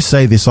 And I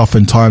say this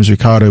oftentimes,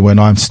 Ricardo, when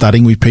I'm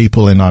studying with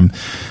people and I'm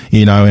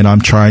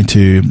trying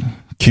to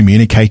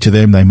communicate to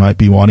them, they might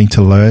be wanting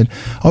to learn.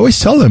 I always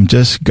tell them,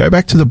 just go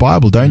back to the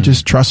Bible. Don't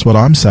just trust what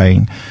I'm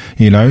saying.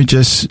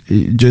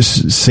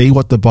 Just see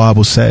what the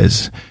Bible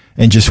says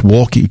and just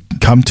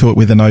come to it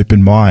with an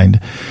open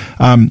mind.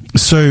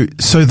 So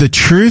the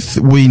truth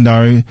we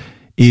know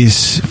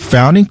is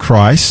found in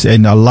Christ.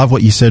 And I love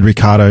what you said,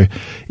 Ricardo,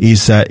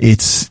 is that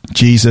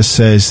Jesus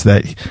says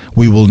that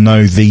we will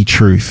know the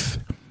truth.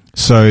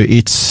 So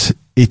it's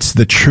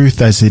the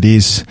truth as it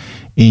is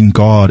in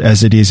God,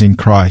 as it is in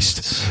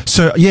Christ.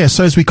 So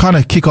as we kind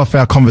of kick off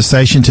our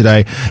conversation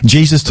today,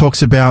 Jesus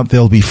talks about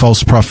there'll be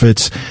false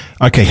prophets.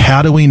 Okay,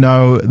 how do we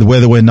know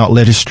whether we're not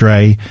led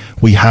astray?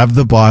 We have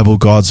the Bible,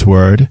 God's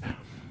word.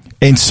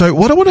 And so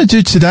what I want to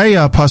do today,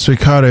 Pastor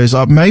Ricardo, is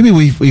maybe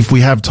if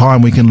we have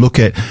time, we can look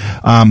at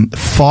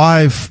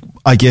 5,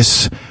 I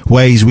guess,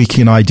 ways we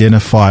can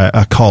identify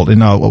a cult.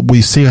 And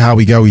we see how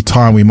we go with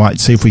time. We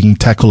might see if we can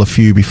tackle a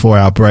few before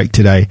our break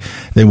today.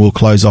 Then we'll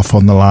close off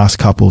on the last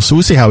couple. So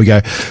we'll see how we go.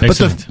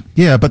 Excellent.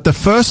 But the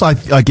first,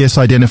 I guess,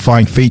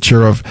 identifying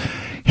feature of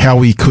how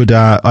we could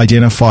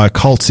identify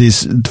cults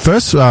is, the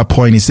first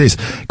point is this.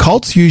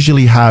 Cults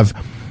usually have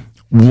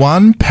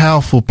one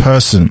powerful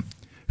person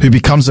who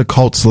becomes a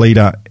cult's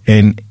leader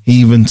and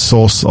even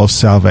source of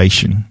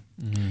salvation.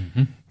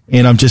 Mm-hmm.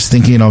 And I'm just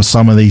thinking of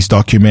some of these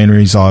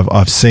documentaries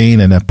I've seen,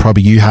 and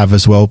probably you have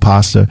as well,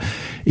 Pastor,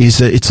 is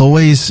that it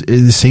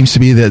seems to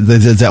be that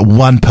there's that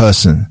one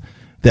person,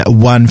 that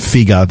one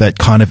figure that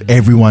kind of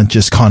everyone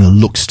just kind of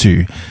looks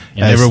to.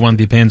 And everyone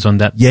depends on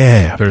that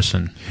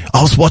person.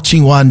 I was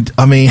watching one,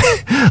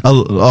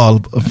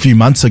 a few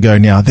months ago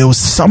now. There was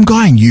some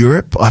guy in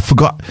Europe. I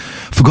forgot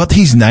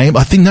his name.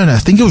 I think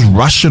it was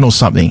Russian or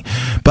something.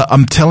 But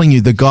I'm telling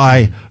you, the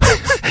guy,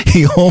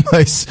 he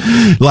almost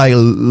like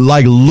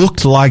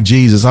looked like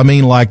Jesus. I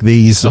mean, like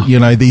these,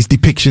 these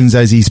depictions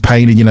as he's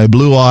painted,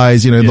 blue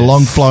eyes, the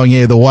long flowing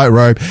hair, the white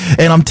robe.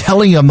 And I'm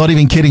telling you, I'm not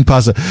even kidding,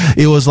 Pastor.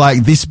 It was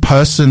like this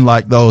person,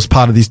 like that was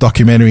part of this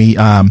documentary,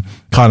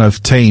 kind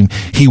of team.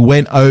 He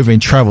went over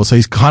and traveled. So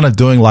he's kind of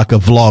doing like a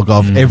vlog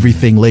of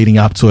everything leading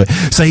up to it.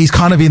 So he's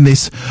kind of in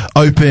this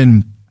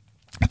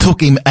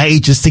took him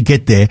ages to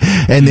get there.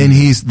 And then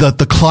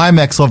the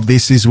climax of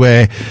this is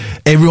where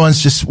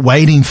everyone's just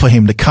waiting for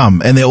him to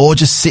come. And they're all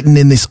just sitting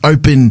in this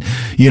open,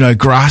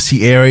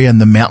 grassy area in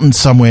the mountains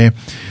somewhere.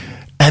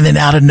 And then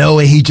out of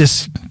nowhere, he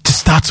just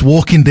starts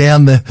walking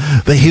down the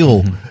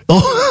hill.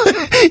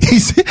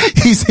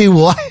 He's in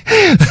white.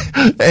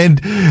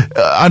 And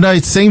I know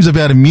it seems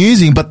about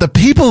amusing, but the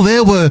people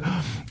there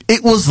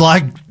it was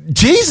like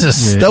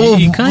Jesus. They were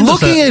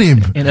looking at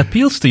him. It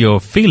appeals to your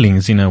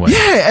feelings in a way.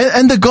 Yeah,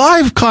 and the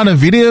guy kind of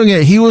videoing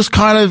it, he was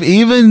kind of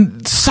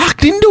even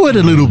sucked into it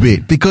a little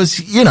bit because,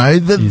 he's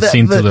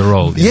into the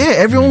role. Yeah,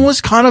 everyone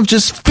was kind of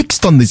just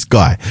fixed on this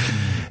guy.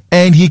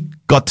 And he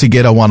got to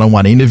get a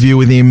one-on-one interview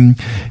with him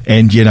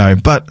and,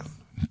 But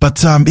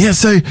that's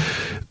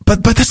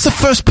the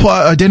first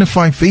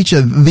identifying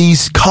feature.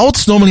 These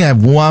cults normally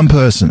have one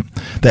person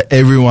that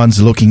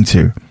everyone's looking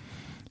to.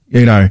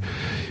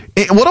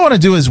 What I want to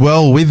do as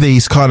well with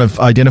these kind of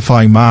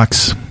identifying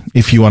marks,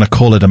 if you want to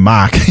call it a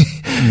mark,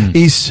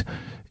 is,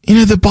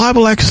 the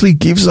Bible actually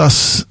gives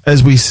us,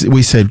 as we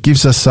said,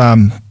 gives us,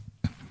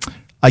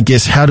 I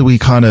guess, how do we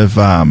kind of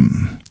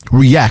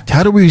react?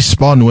 How do we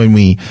respond when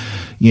we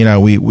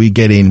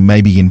get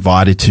maybe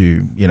invited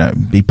to,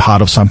 be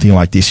part of something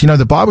like this?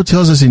 The Bible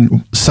tells us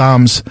in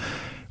Psalms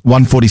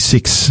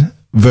 146,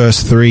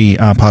 verse 3,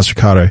 Pastor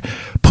Ricardo,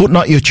 put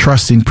not your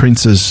trust in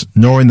princes,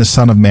 nor in the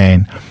Son of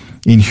Man,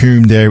 in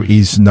whom there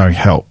is no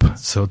help.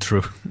 So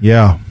true.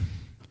 Yeah.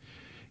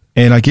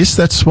 And I guess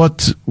that's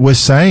what we're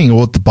saying, or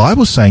what the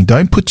Bible's saying.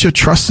 Don't put your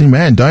trust in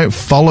man. Don't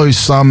follow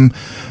some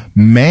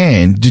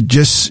man.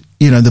 Just,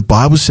 the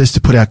Bible says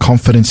to put our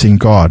confidence in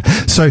God.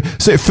 So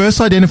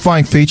first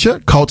identifying feature,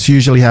 cults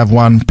usually have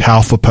one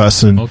powerful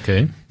person.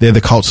 Okay. They're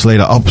the cult's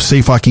leader. I'll see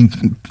if I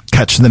can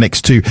catch the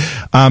next two.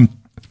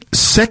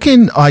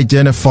 Second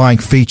identifying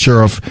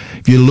feature of,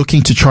 if you're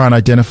looking to try and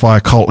identify a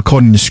cult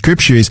according to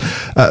Scripture, is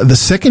the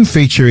second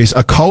feature is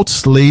a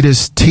cult's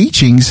leader's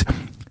teachings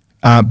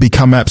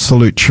become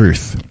absolute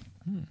truth.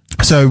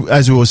 So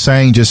as we were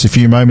saying just a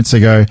few moments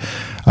ago,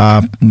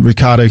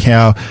 Ricardo,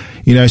 how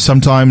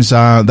sometimes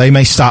they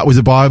may start with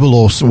the Bible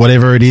or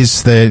whatever it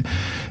is that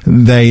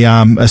they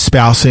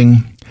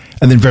espousing,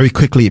 and then very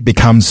quickly it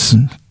becomes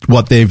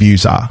what their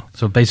views are.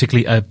 So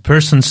basically, a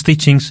person's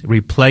teachings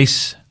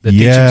replace the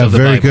teachings of the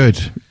Bible. Yeah, very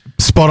good.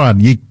 Spot on.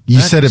 You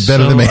said it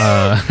better than me.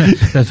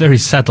 That's very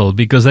subtle,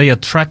 because they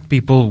attract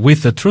people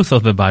with the truth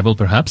of the Bible,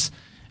 perhaps.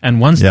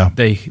 And once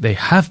they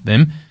have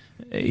them,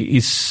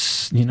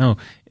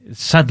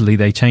 sadly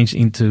they change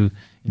into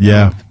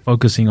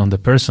focusing on the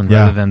person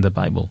rather than the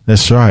Bible.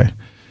 That's right.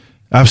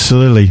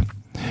 Absolutely.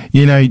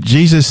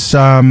 Jesus,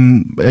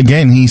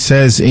 again, he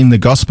says in the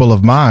Gospel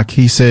of Mark,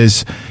 he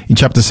says in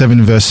chapter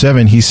 7, verse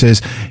 7, he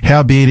says,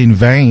 howbeit in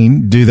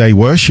vain do they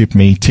worship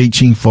me,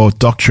 teaching for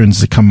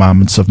doctrines the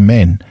commandments of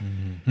men.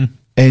 Mm-hmm.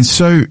 And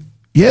so,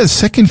 the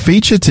second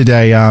feature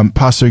today,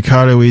 Pastor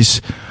Ricardo,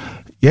 is,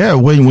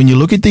 when you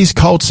look at these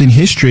cults in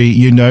history,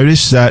 you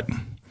notice that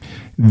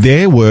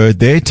their word,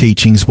 their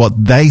teachings,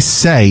 what they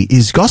say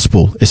is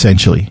gospel,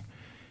 essentially.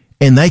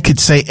 And they could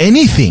say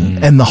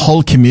anything, and the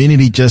whole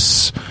community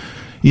just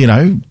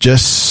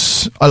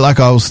like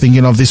I was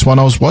thinking of this one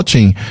I was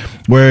watching,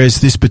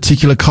 whereas this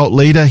particular cult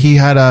leader, he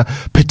had a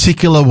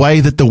particular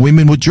way that the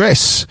women would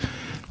dress.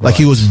 Like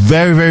he was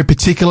very, very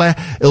particular.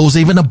 It was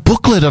even a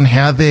booklet on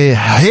how their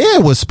hair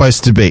was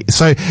supposed to be.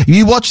 So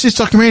you watch this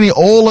documentary,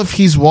 all of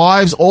his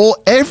wives,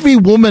 every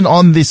woman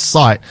on this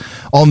site,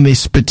 on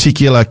this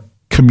particular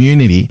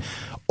community,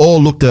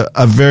 all looked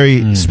a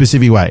very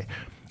specific way.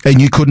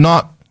 And you could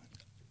not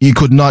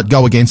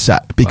go against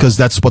that because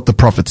that's what the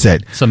prophet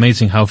said. It's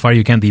amazing how far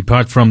you can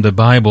depart from the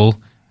Bible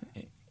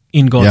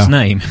in God's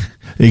name.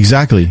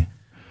 Exactly.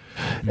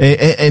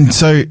 And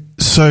so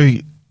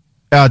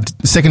our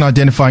second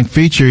identifying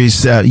feature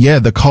is,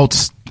 the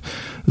cult's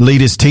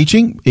leaders'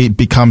 teaching, it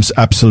becomes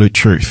absolute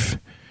truth.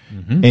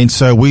 Mm-hmm. And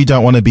so we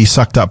don't want to be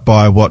sucked up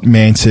by what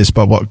man says,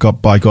 but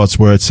what by God's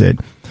word said.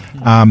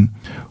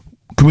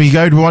 Can we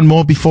go to one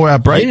more before our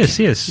break?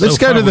 Yes. Let's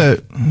go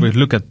to we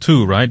look at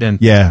two, right? And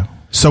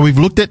So we've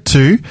looked at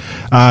two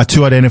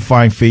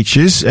identifying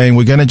features, and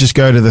we're going to just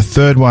go to the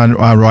third one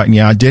right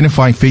now.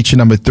 Identifying feature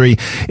number 3.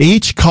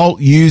 Each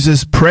cult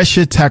uses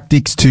pressure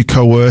tactics to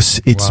coerce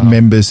its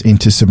members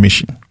into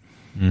submission.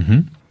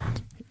 Mm-hmm.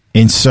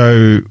 And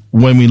so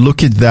when we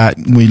look at that,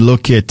 we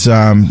look at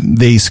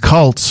these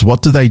cults,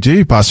 what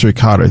do, Pastor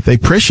Ricardo? They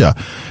pressure.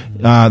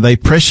 They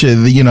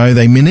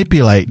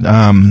manipulate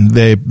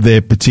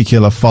their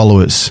particular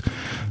followers.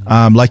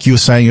 Like you were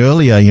saying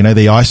earlier,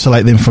 they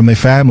isolate them from their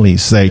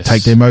families. They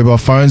take their mobile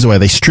phones away.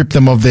 They strip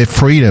them of their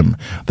freedom.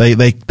 They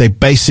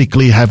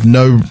basically have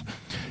no,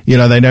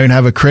 they don't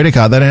have a credit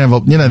card. They don't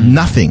have,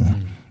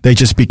 nothing. They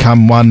just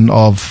become one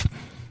of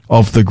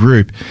the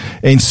group.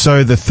 And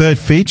so the third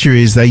feature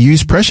is they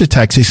use pressure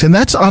tactics, and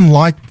that's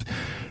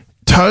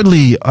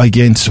totally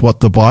against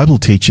what the Bible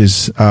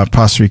teaches,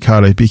 Pastor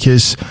Ricardo,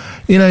 because,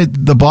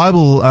 the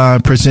Bible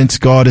presents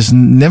God as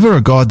never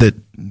a God that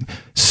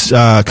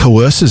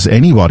coerces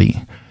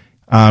anybody.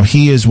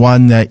 He is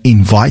one that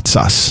invites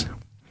us.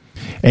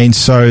 And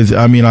so,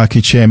 I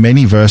could share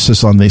many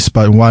verses on this,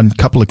 but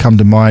couple that come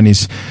to mind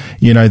is,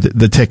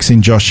 the text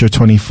in Joshua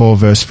 24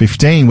 verse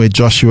 15, where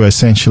Joshua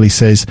essentially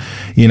says,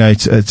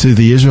 to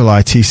the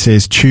Israelites, he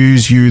says,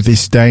 choose you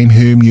this day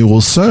whom you will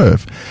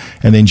serve.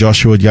 And then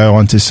Joshua would go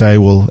on to say,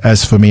 well,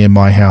 as for me and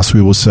my house,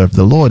 we will serve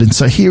the Lord. And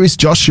so here is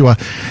Joshua,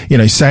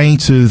 saying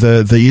to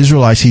the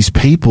Israelites, his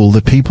people,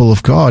 the people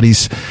of God,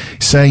 he's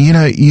saying,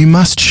 you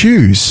must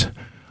choose.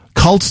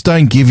 Cults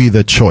don't give you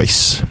the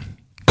choice.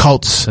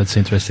 Cults, that's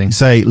interesting,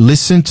 say,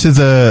 listen to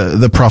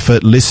the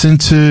prophet,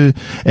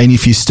 and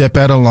if you step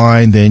out of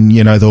line, then,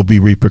 there'll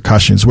be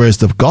repercussions. Whereas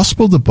the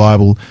gospel, the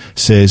Bible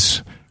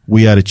says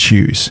we are to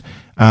choose.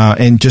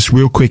 And just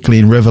real quickly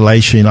in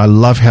Revelation, I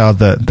love how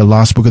the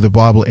last book of the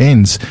Bible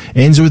ends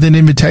with an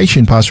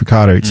invitation, Pastor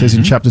Ricardo. It says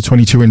in chapter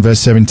 22 and verse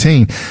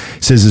 17,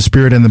 it says, the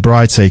Spirit and the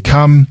bride say,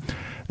 come,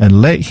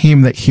 and let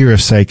him that heareth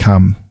say,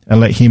 come,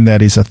 and let him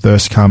that is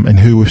athirst come, and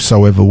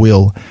whosoever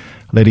will,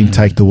 let him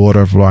take the water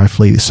of life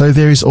freely. So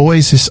there is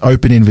always this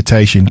open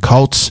invitation.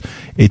 Cults,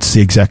 it's the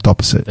exact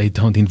opposite. They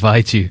don't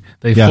invite you.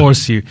 They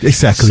force you.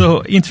 Exactly.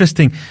 So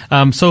interesting.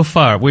 So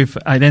far, we've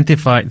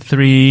identified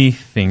 3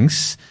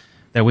 things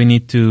that we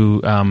need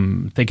to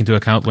take into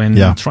account when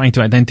trying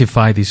to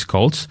identify these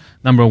cults.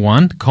 Number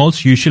 1,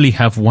 cults usually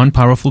have one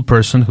powerful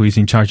person who is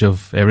in charge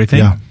of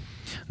everything. Yeah.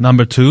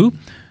 Number 2,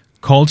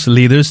 cults'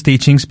 leaders'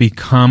 teachings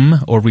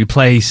become or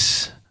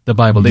replace the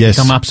Bible. They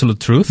become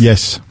absolute truth.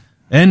 Yes.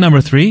 And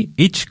number 3,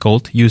 each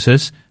cult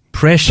uses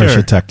pressure.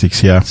 Pressure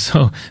tactics,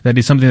 So that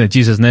is something that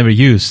Jesus never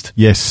used.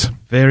 Yes.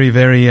 Very,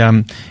 very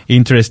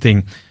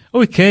interesting.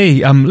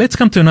 Okay, let's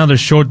come to another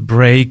short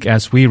break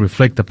as we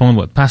reflect upon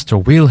what Pastor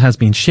Will has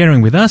been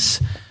sharing with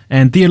us.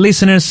 And dear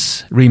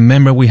listeners,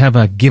 remember we have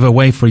a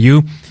giveaway for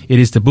you. It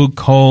is the book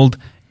called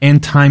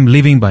End Time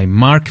Living by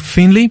Mark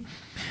Finley.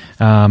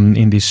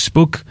 In this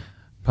book,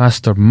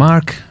 Pastor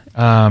Mark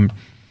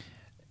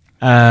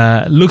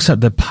looks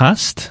at the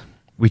past,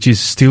 which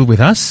is still with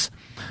us.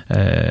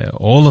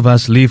 All of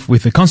us live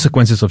with the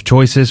consequences of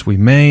choices we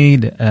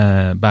made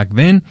back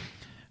then.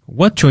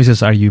 What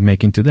choices are you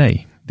making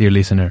today, dear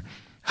listener?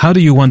 How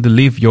do you want to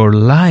live your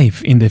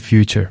life in the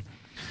future?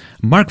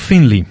 Mark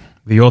Finley,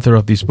 the author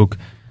of this book,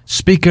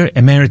 Speaker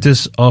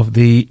Emeritus of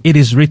the It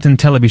Is Written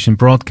television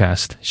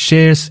broadcast,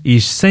 shares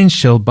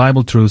essential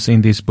Bible truths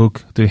in this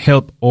book to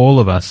help all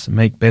of us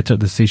make better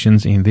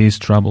decisions in these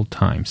troubled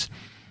times.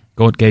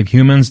 God gave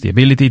humans the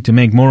ability to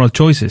make moral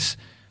choices.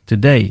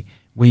 Today,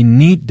 we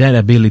need that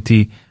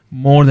ability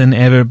more than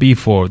ever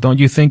before. Don't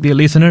you think, dear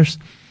listeners?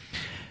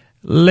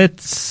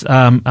 Let's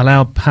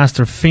allow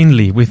Pastor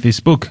Finley with this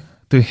book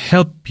to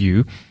help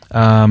you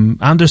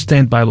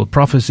understand Bible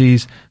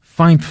prophecies,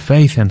 find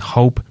faith and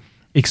hope,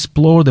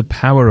 explore the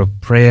power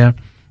of prayer,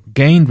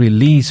 gain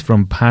release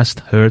from past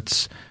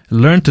hurts,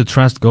 learn to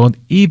trust God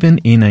even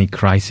in a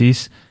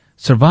crisis,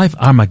 survive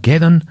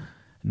Armageddon,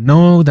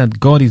 know that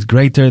God is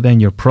greater than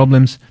your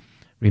problems,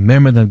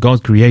 remember that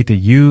God created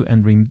you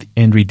and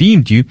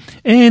redeemed you,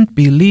 and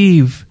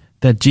believe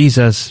that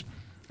Jesus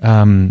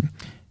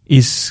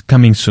is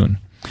coming soon.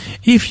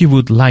 If you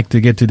would like to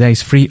get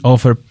today's free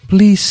offer,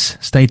 please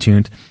stay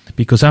tuned,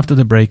 because after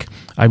the break,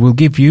 I will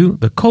give you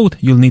the code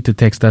you'll need to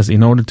text us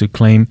in order to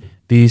claim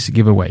this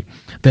giveaway.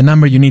 The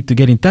number you need to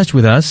get in touch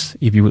with us,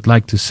 if you would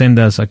like to send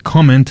us a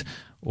comment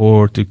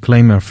or to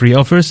claim our free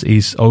offers,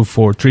 is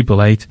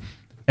 04888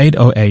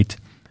 808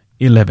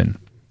 11.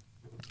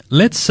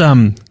 Let's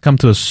come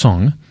to a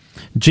song,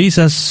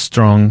 Jesus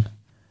Strong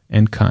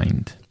and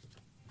Kind.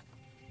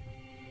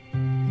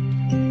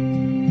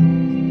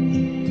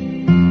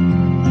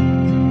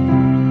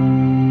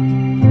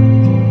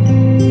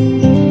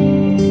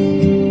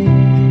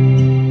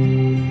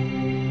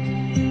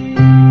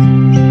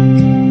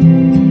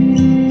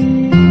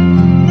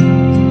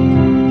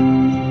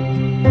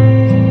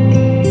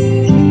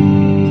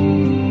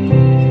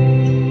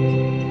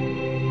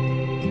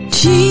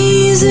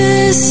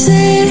 Jesus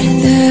said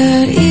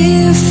that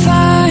if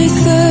I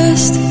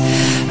thirst,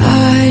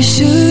 I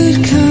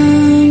should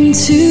come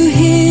to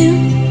Him.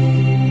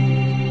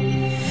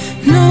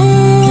 No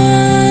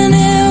one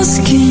else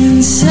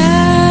can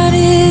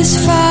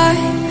satisfy.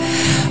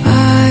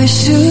 I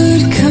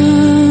should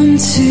come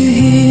to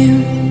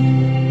Him.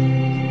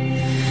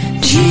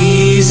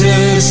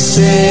 Jesus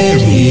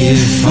said,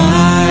 if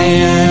I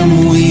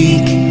am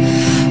weak,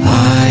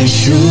 I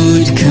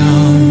should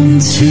come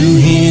to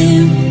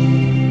Him.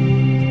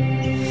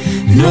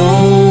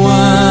 No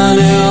one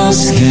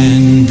else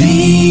can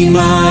be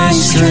my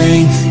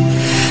strength.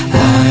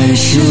 I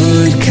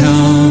should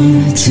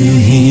come to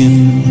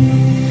Him.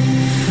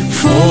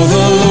 For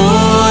the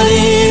Lord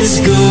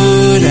is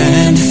good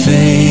and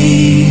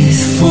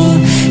faithful.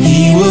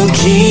 He will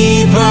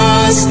keep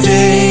us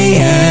day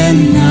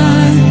and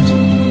night.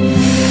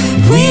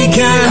 We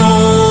can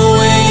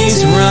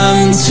always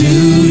run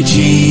to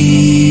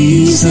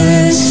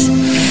Jesus.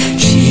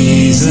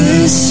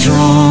 Jesus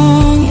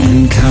strong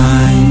and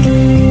kind.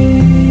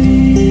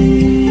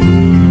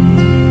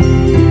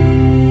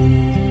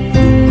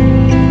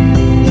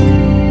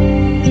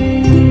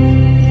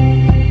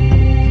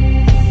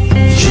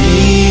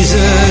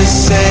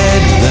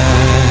 Said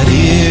that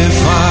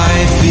if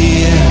I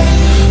fear,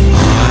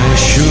 I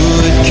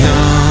should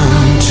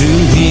come to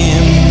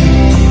Him.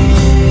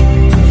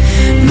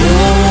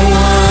 No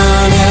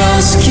one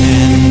else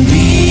can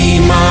be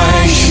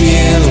my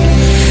shield.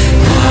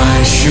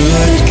 I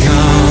should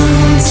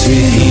come to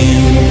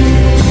Him.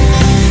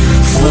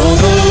 For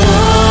the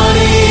Lord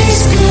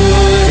is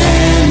good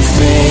and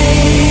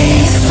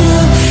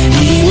faithful.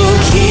 He will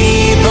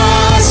keep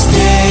us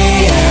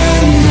day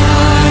and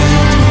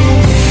night.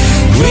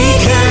 We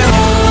can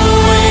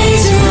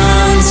always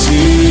run to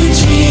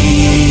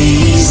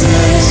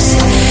Jesus.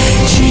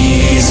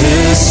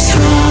 Jesus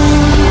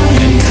strong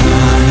and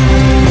kind.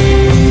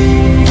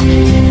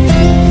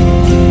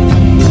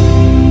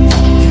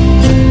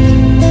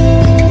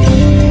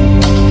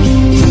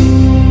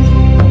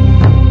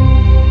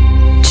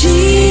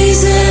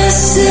 Jesus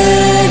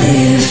said,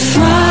 if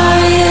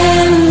I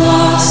am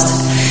lost,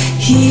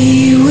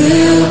 He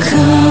will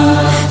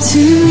come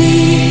to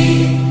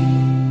me.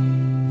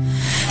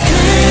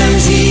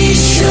 And He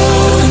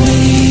showed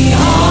me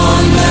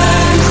on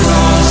that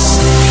cross,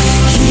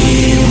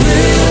 He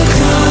will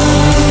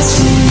come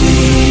to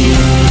me.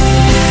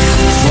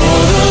 For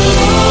the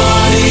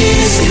Lord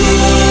is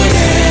good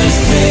and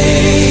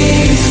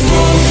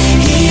faithful.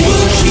 He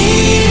will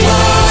keep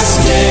us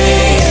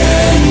day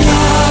and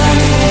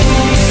night.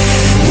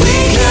 We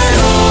can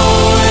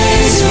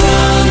always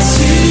run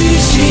to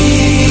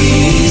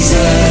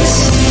Jesus.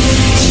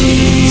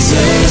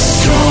 Jesus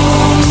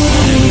strong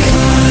and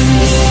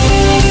kind.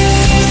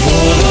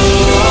 For the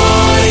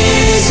Lord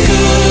is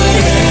good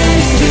and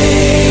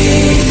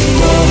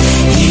faithful.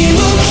 He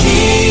will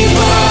keep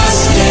us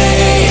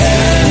day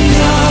and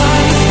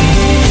night.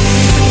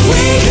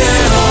 We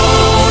can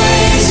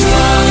always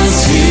run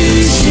to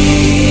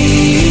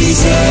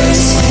Jesus.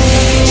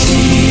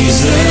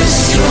 Jesus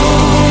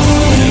strong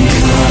and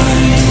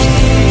kind.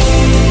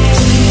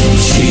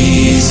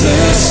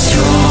 Jesus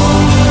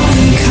strong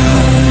and kind.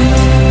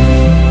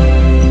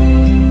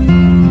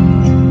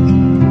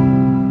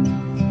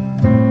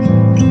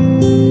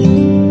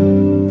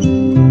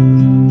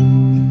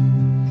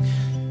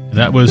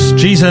 That was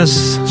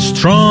Jesus,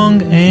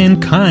 Strong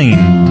and Kind.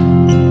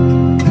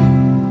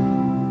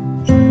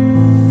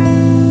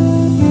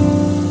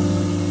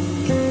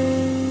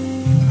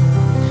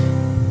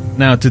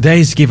 Now,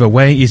 today's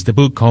giveaway is the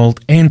book called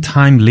End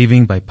Time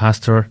Living by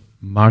Pastor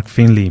Mark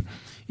Finley.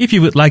 If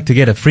you would like to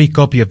get a free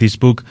copy of this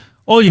book,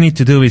 all you need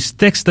to do is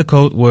text the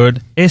code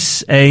word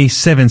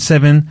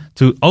SA77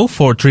 to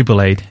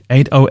 04888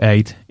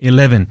 808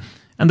 11.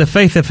 and the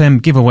Faith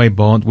FM giveaway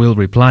bot will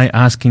reply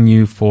asking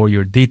you for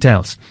your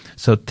details.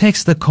 So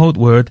text the code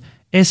word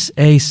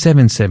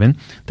SA77,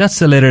 that's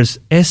the letters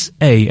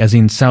SA as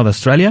in South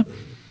Australia,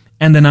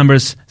 and the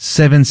numbers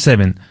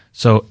 77.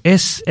 So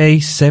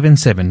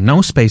SA77,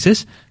 no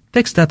spaces.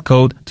 Text that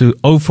code to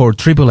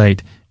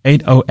 04888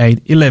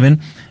 808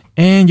 11,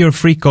 and your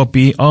free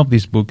copy of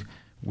this book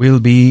will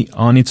be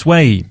on its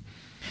way.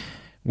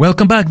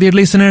 Welcome back, dear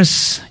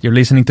listeners. You're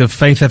listening to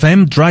Faith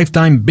FM Drive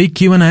Time Big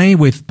Q&A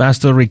with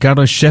Pastor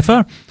Ricardo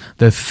Scheffer.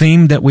 The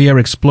theme that we are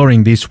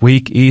exploring this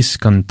week is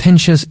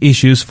contentious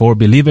issues for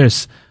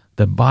believers,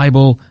 the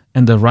Bible,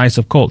 and the rise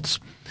of cults.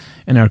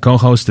 And our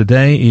co-host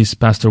today is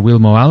Pastor Will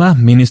Moala,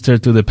 minister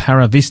to the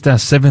Para Vista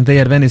Seventh-day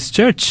Adventist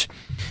Church.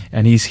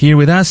 And he's here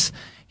with us.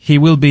 He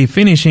will be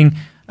finishing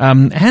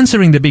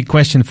answering the big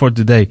question for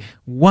today.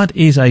 What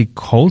is a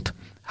cult?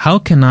 How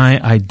can I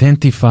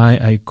identify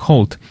a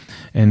cult?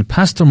 And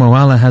Pastor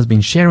Moala has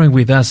been sharing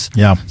with us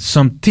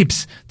some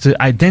tips to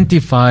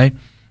identify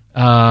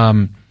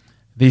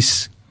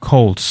these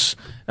cults.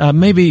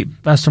 Maybe,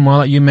 Pastor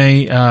Moala, you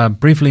may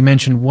briefly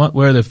mention what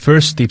were the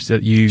first tips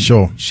that you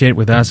shared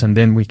with us, and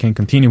then we can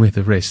continue with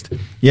the rest.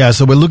 Yeah,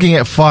 so we're looking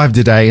at 5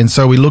 today, and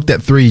so we looked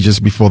at 3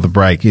 just before the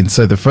break. And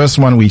so the first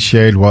one we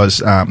shared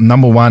was,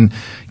 number 1,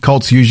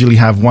 cults usually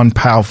have one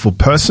powerful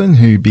person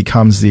who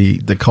becomes the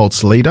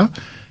cult's leader,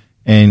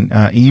 and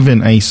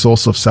even a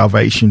source of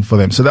salvation for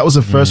them. So that was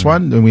the first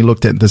one. And we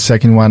looked at the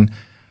second one.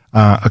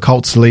 A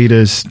cult's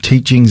leaders'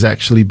 teachings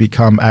actually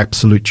become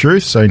absolute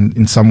truth. So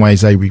in some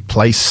ways they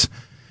replace,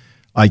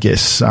 I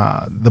guess,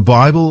 the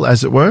Bible,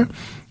 as it were,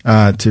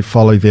 to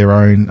follow their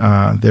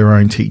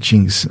own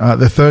teachings.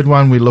 The third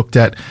one we looked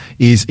at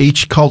is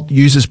each cult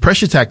uses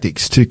pressure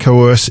tactics to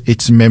coerce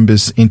its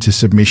members into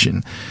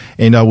submission.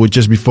 And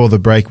just before the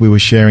break, we were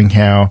sharing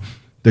how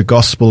the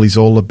gospel is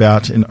all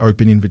about an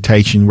open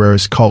invitation,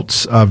 whereas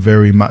cults are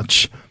very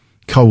much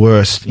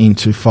coerced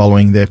into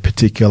following their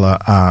particular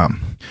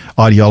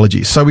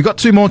ideologies. So we got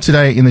 2 more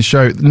today in the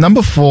show.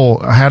 Number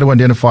 4, how to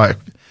identify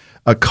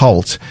a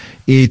cult.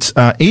 It's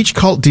each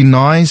cult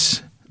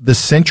denies the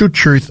central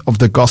truth of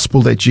the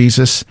gospel that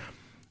Jesus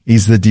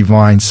is the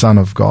divine Son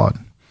of God.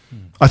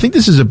 I think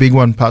this is a big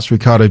one, Pastor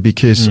Ricardo,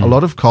 because a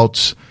lot of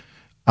cults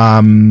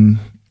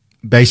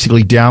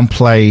basically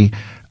downplay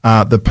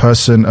the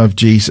person of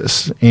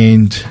Jesus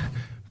and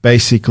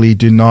basically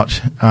do not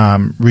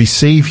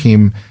receive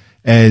him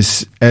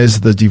as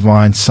the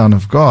divine Son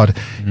of God.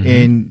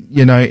 And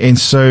and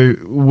so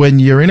when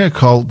you're in a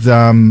cult,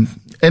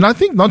 and I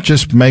think not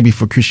just maybe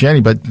for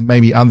Christianity, but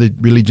maybe other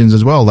religions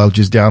as well, they'll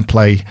just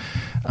downplay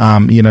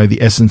the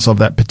essence of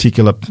that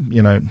particular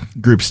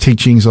group's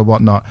teachings or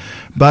whatnot.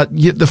 But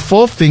yet the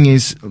fourth thing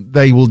is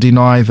they will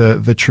deny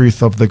the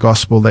truth of the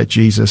gospel that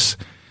Jesus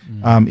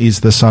is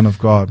the Son of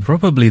God.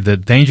 Probably the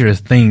dangerous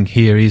thing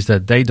here is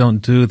that they don't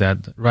do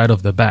that right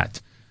off the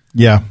bat.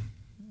 Yeah,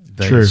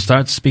 they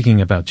start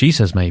speaking about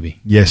Jesus maybe.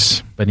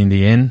 Yes. But in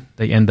the end,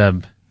 they end up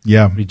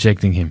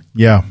rejecting him.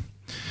 Yeah.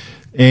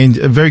 And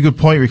a very good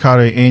point,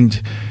 Ricardo.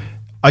 And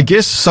I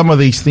guess some of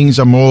these things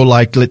are more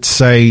like, let's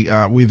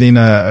say, within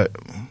a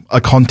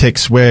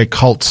context where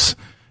cults,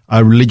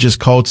 religious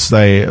cults,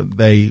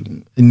 they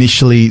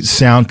initially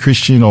sound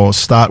Christian or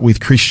start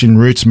with Christian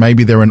roots.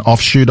 Maybe they're an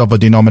offshoot of a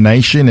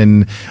denomination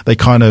and they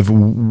kind of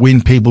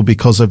win people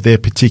because of their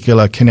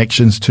particular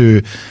connections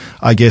to,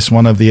 I guess,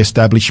 one of the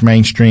established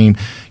mainstream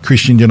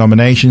Christian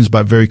denominations,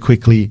 but very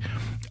quickly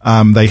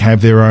they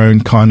have their own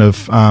kind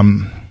of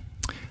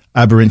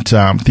aberrant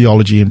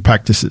theology and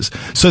practices.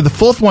 So the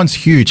fourth one's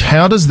huge.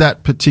 How does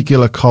that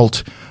particular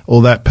cult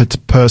or that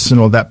person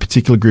or that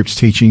particular group's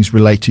teachings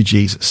relate to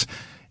Jesus?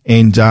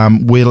 And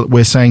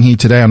we're saying here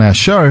today on our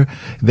show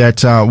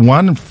that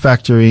one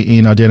factor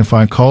in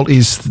identifying cult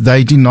is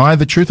they deny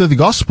the truth of the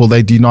gospel.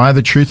 They deny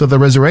the truth of the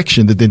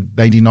resurrection.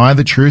 They deny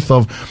the truth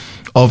of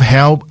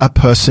how a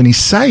person is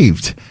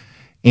saved.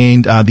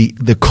 And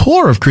the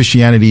core of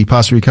Christianity,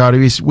 Pastor Ricardo,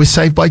 is we're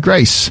saved by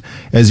grace,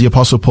 as the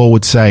Apostle Paul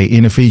would say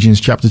in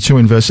Ephesians chapter 2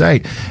 and verse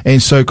 8.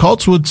 And so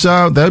cults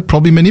they'd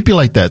probably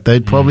manipulate that.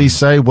 They'd probably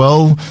say,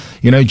 well,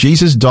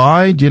 Jesus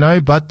died,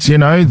 but,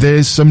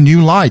 there's some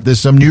new light, there's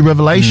some new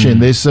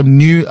revelation, there's some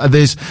new,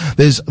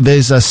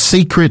 there's a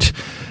secret,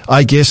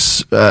 I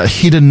guess,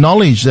 hidden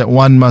knowledge that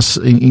one must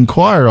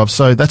inquire of.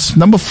 So that's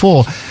number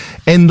 4.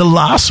 And the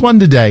last one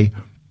today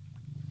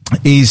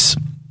is,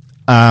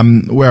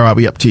 where are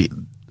we up to?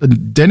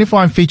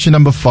 Identifying feature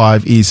number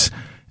 5 is,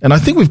 and I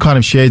think we've kind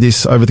of shared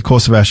this over the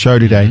course of our show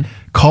today,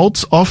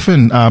 cults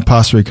often,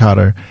 Pastor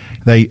Ricardo,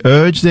 they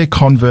urge their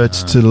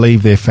converts to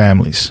leave their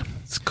families.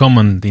 It's a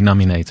common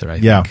denominator, I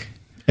think. Yeah.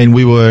 And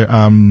we were,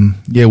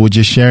 we're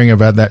just sharing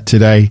about that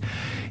today.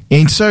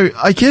 And so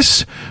I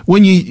guess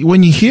when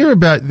you hear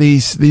about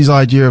these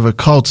idea of a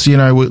cults, we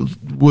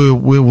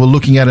were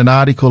looking at an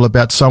article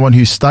about someone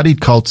who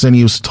studied cults, and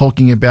he was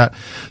talking about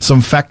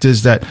some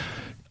factors that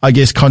I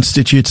guess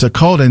constitutes a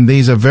cult, and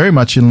these are very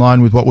much in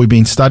line with what we've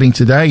been studying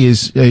today.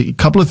 Is a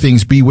couple of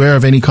things: beware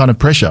of any kind of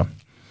pressure.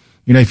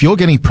 If you're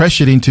getting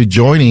pressured into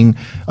joining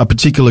a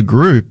particular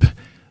group,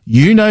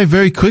 you know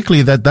very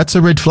quickly that that's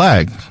a red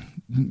flag.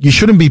 You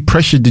shouldn't be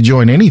pressured to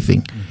join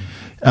anything.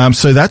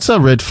 So that's a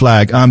red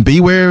flag.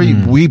 Be wary.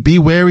 Be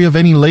wary of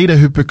any leader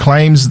who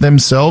proclaims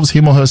themselves,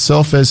 him or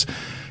herself, as,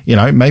 you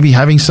know, maybe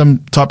having some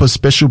type of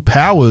special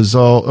powers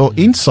or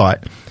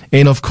insight.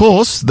 And of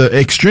course, the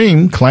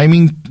extreme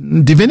claiming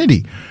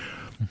divinity.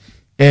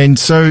 And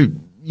so,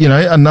 you know,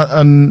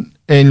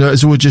 and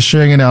as we were just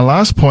sharing in our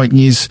last point,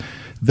 is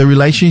the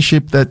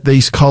relationship that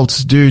these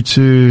cults do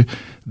to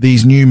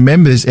these new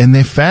members and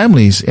their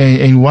families.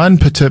 And one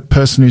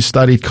person who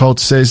studied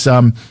cults says,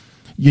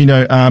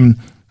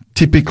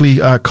 typically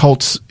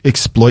cults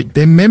exploit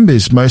their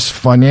members most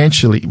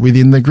financially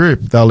within the group.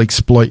 They'll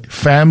exploit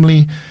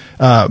family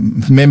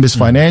members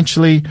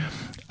financially,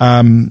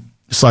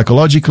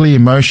 psychologically,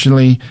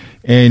 emotionally,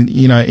 and,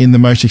 you know, in the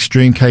most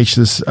extreme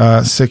cases,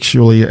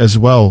 sexually as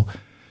well.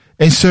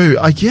 And so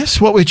I guess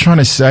what we're trying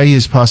to say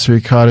is, Pastor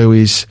Ricardo,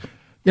 is,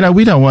 you know,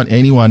 we don't want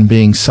anyone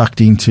being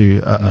sucked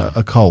into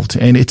a cult.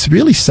 And it's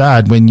really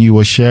sad when you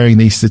were sharing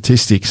these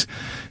statistics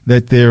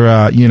that there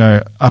are, you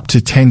know, up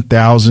to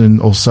 10,000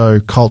 or so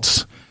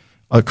cults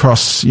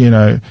across, you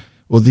know,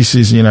 well, this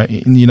is, you know,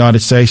 in the United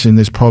States, and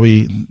there's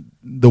probably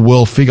the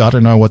world figure. I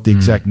don't know what the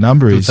exact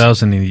number is.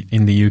 2,000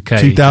 in the UK.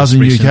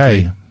 2,000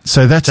 UK.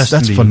 So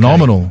that's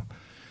phenomenal.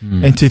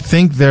 And to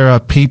think there are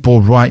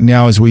people right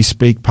now as we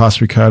speak,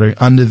 Pastor Ricardo,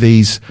 under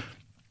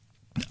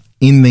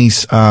in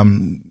these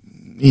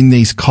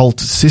cult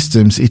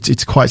systems,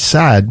 it's quite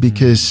sad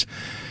because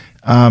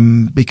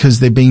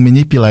they're being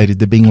manipulated,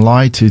 they're being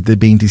lied to, they're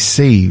being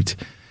deceived.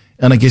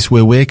 And I guess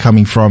where we're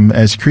coming from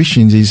as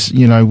Christians is,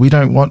 you know, we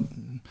don't want,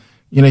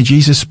 you know,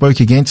 Jesus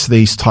spoke against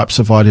these types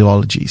of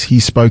ideologies.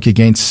 He spoke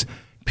against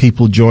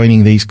people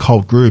joining these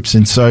cult groups.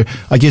 And so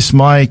I guess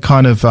my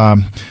kind of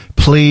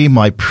plea,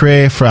 my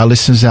prayer for our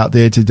listeners out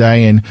there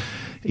today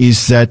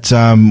is that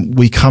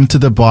we come to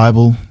the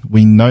Bible,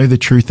 we know the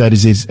truth that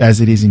is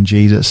as it is in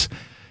Jesus,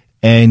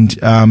 and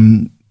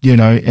you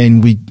know,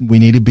 and we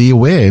need to be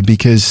aware,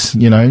 because,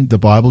 you know, the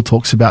Bible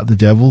talks about the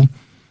devil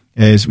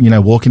as, you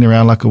know, walking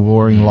around like a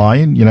roaring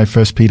lion, you know,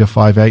 1 Peter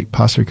 5:8,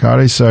 Pastor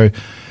Ricardo.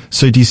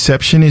 So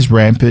deception is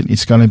rampant.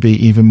 It's going to be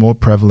even more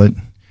prevalent.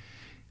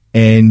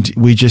 And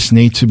we just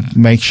need to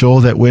make sure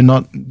that we're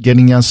not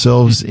getting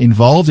ourselves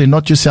involved, and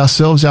not just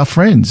ourselves, our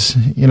friends.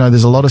 You know,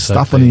 there's a lot of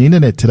stuff on the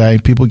internet today,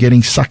 people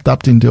getting sucked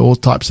up into all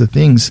types of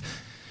things.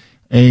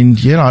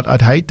 And, you know,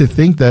 I'd hate to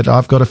think that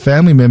I've got a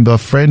family member, a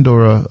friend,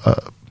 or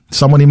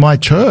someone in my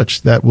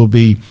church that will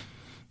be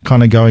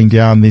kind of going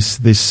down this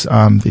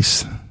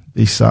cultish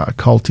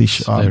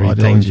very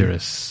ideology.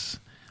 Dangerous.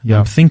 Yeah.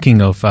 I'm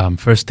thinking of 1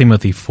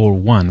 Timothy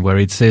 4:1, where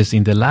it says,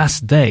 in the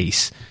last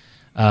days,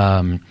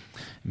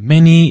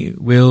 many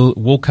will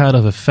walk out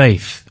of the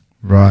faith,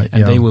 right?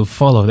 And they will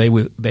follow. They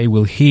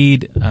will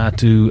heed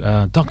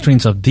to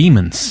doctrines of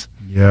demons.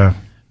 Yeah,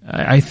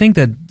 I think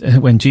that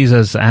when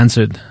Jesus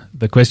answered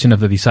the question of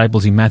the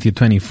disciples in Matthew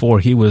 24,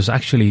 he was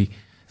actually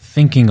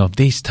thinking of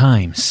these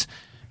times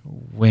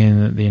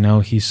when, you know,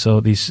 he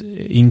saw this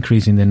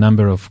increase in the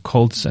number of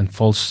cults and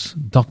false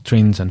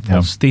doctrines and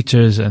false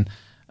teachers, and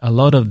a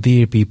lot of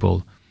dear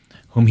people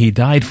whom he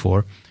died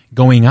for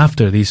going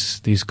after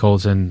these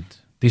cults and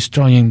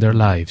destroying their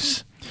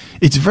lives.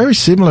 It's very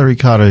similar,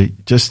 Ricardo,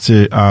 just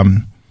to,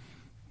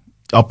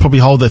 I'll probably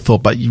hold that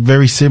thought, but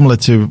very similar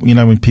to, you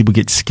know, when people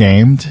get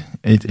scammed,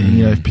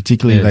 you know,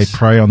 particularly they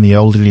prey on the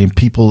elderly, and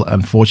people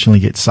unfortunately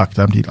get sucked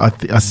up.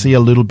 I see a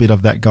little bit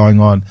of that going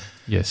on.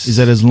 Yes. Is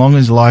that as long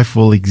as life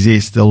will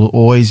exist, there will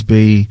always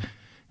be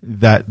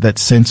that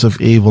sense of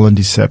evil and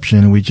deception,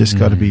 and we just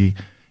got to be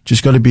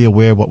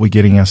aware of what we're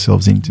getting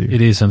ourselves into.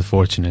 It is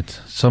unfortunate.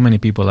 So many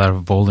people are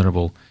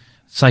vulnerable,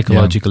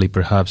 psychologically,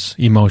 perhaps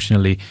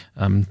emotionally,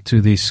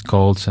 to these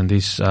cults and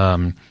these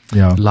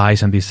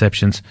lies and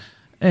deceptions.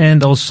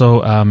 And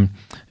also,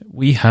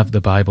 we have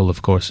the Bible,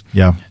 of course.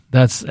 Yeah,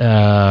 that's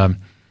the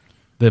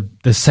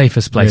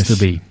safest place to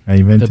be.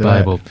 Amen. The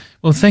Bible. That.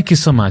 Well, thank you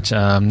so much,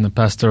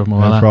 Pastor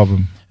Moala. No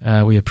problem.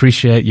 We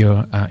appreciate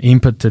your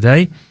input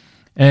today.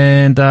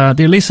 And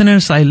dear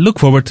listeners, I look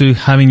forward to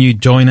having you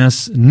join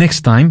us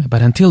next time.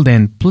 But until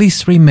then,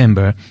 please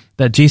remember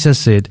that Jesus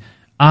said,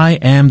 "I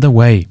am the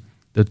way,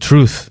 the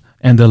truth,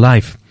 and the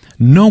life.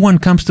 No one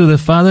comes to the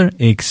Father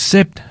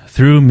except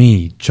through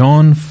me."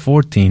 John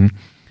 14,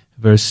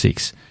 verse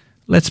 6.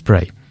 Let's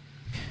pray.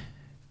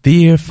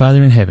 Dear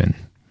Father in heaven,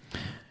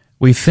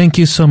 we thank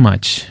you so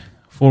much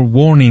for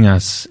warning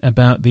us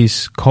about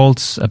these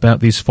cults,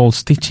 about these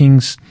false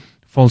teachings,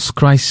 false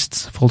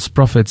Christs, false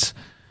prophets,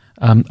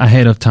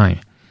 ahead of time.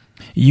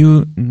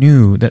 You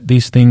knew that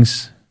these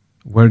things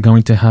were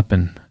going to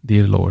happen,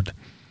 dear Lord.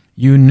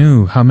 You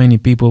knew how many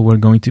people were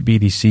going to be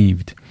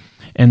deceived.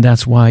 And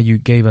that's why you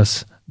gave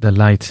us the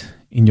light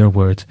in your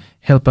word.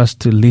 Help us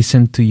to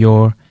listen to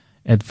your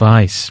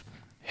advice.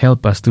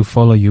 Help us to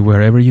follow you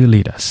wherever you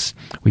lead us.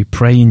 We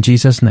pray in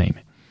Jesus' name.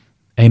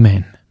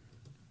 Amen.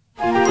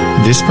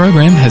 This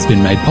program has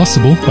been made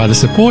possible by the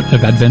support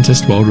of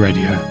Adventist World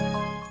Radio.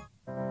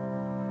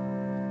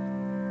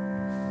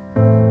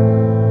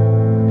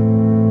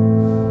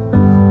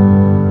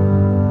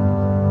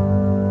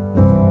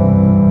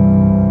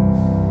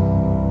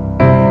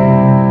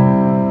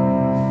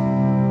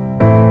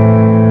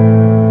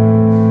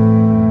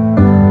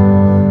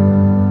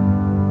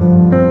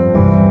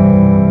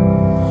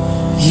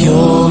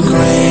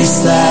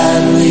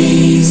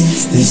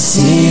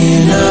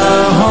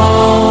 sinner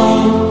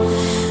home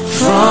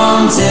from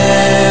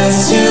death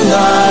to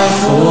life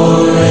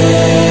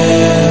forever,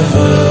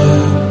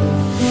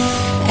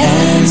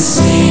 and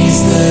sings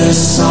the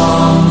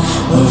song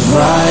of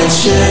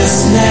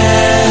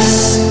righteousness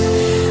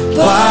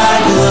by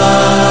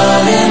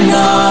blood and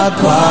not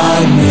by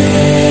merit.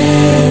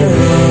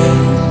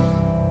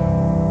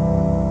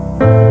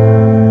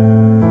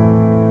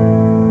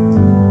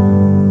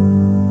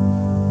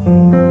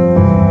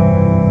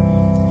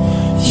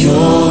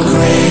 Your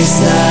grace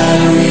that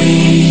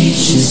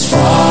reaches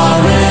far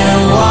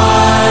and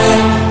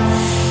wide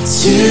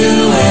to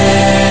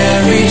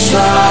every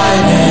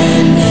tribe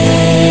and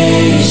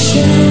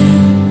nation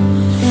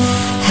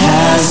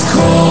has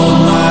called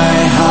my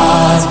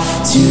heart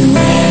to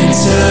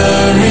enter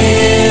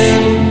in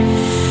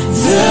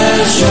the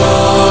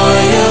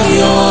joy of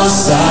your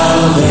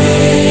salvation.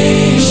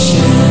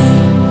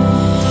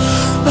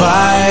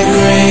 By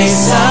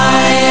grace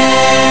I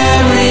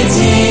am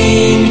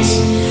redeemed,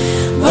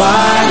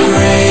 by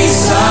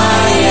grace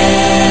I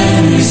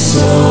am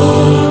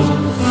restored,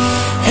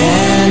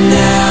 and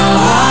now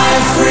I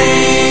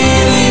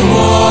freely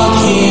walk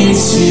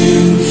into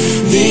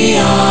the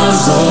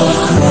arms of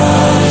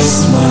Christ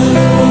my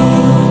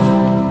Lord.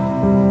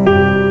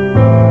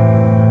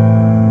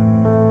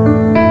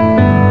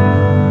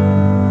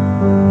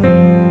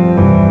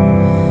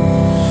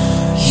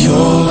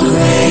 Your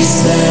grace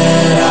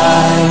that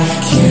I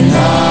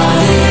cannot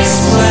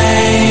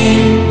explain,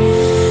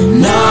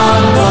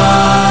 not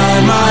by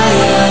my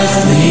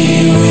earthly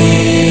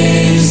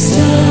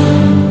wisdom.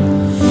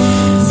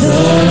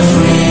 The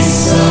Prince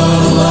of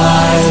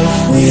Life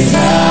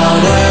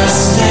without a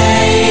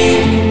stain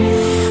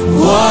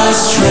was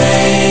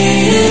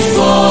traded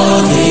for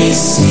this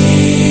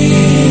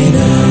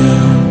sinner.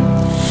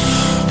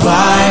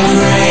 By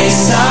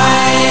grace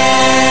I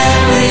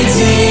am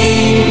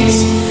redeemed,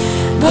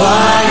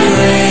 by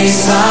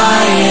grace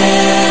I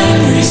am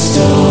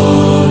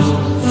restored,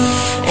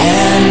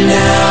 and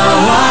now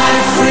I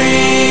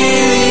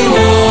freely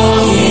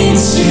walk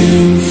into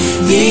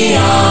the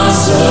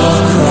arms of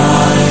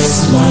Christ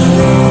my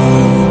Lord.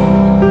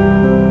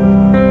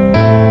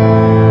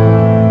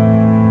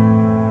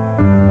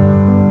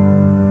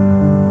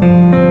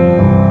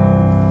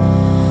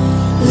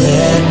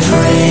 Let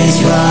praise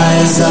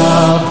rise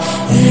up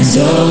and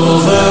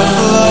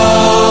overflow,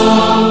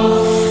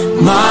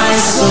 my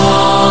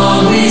song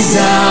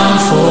resound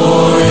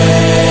forever,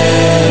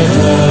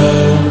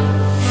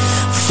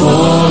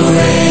 for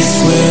grace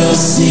will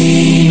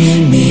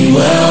see me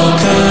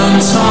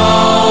welcomed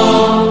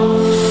home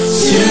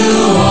to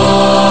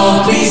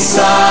walk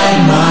beside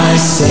my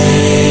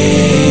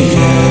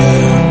Savior.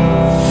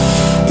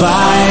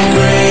 By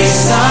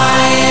grace I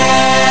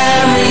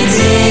am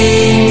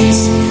redeemed,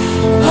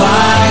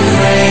 by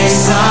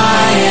grace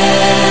I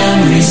am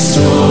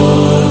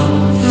restored,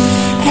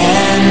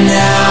 and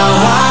now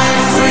I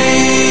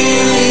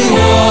freely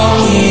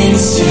walk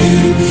into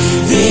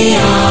the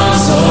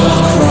arms of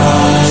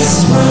Christ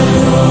my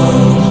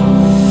Lord.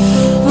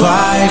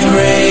 By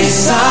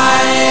grace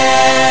I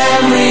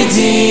am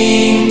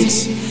redeemed,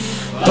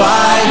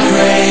 by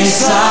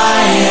grace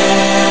I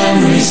am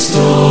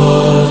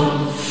restored,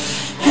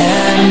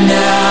 and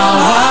now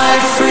I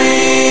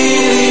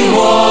freely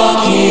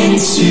walk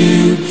into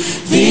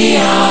the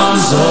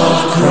arms of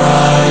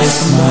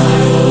Christ my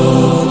Lord.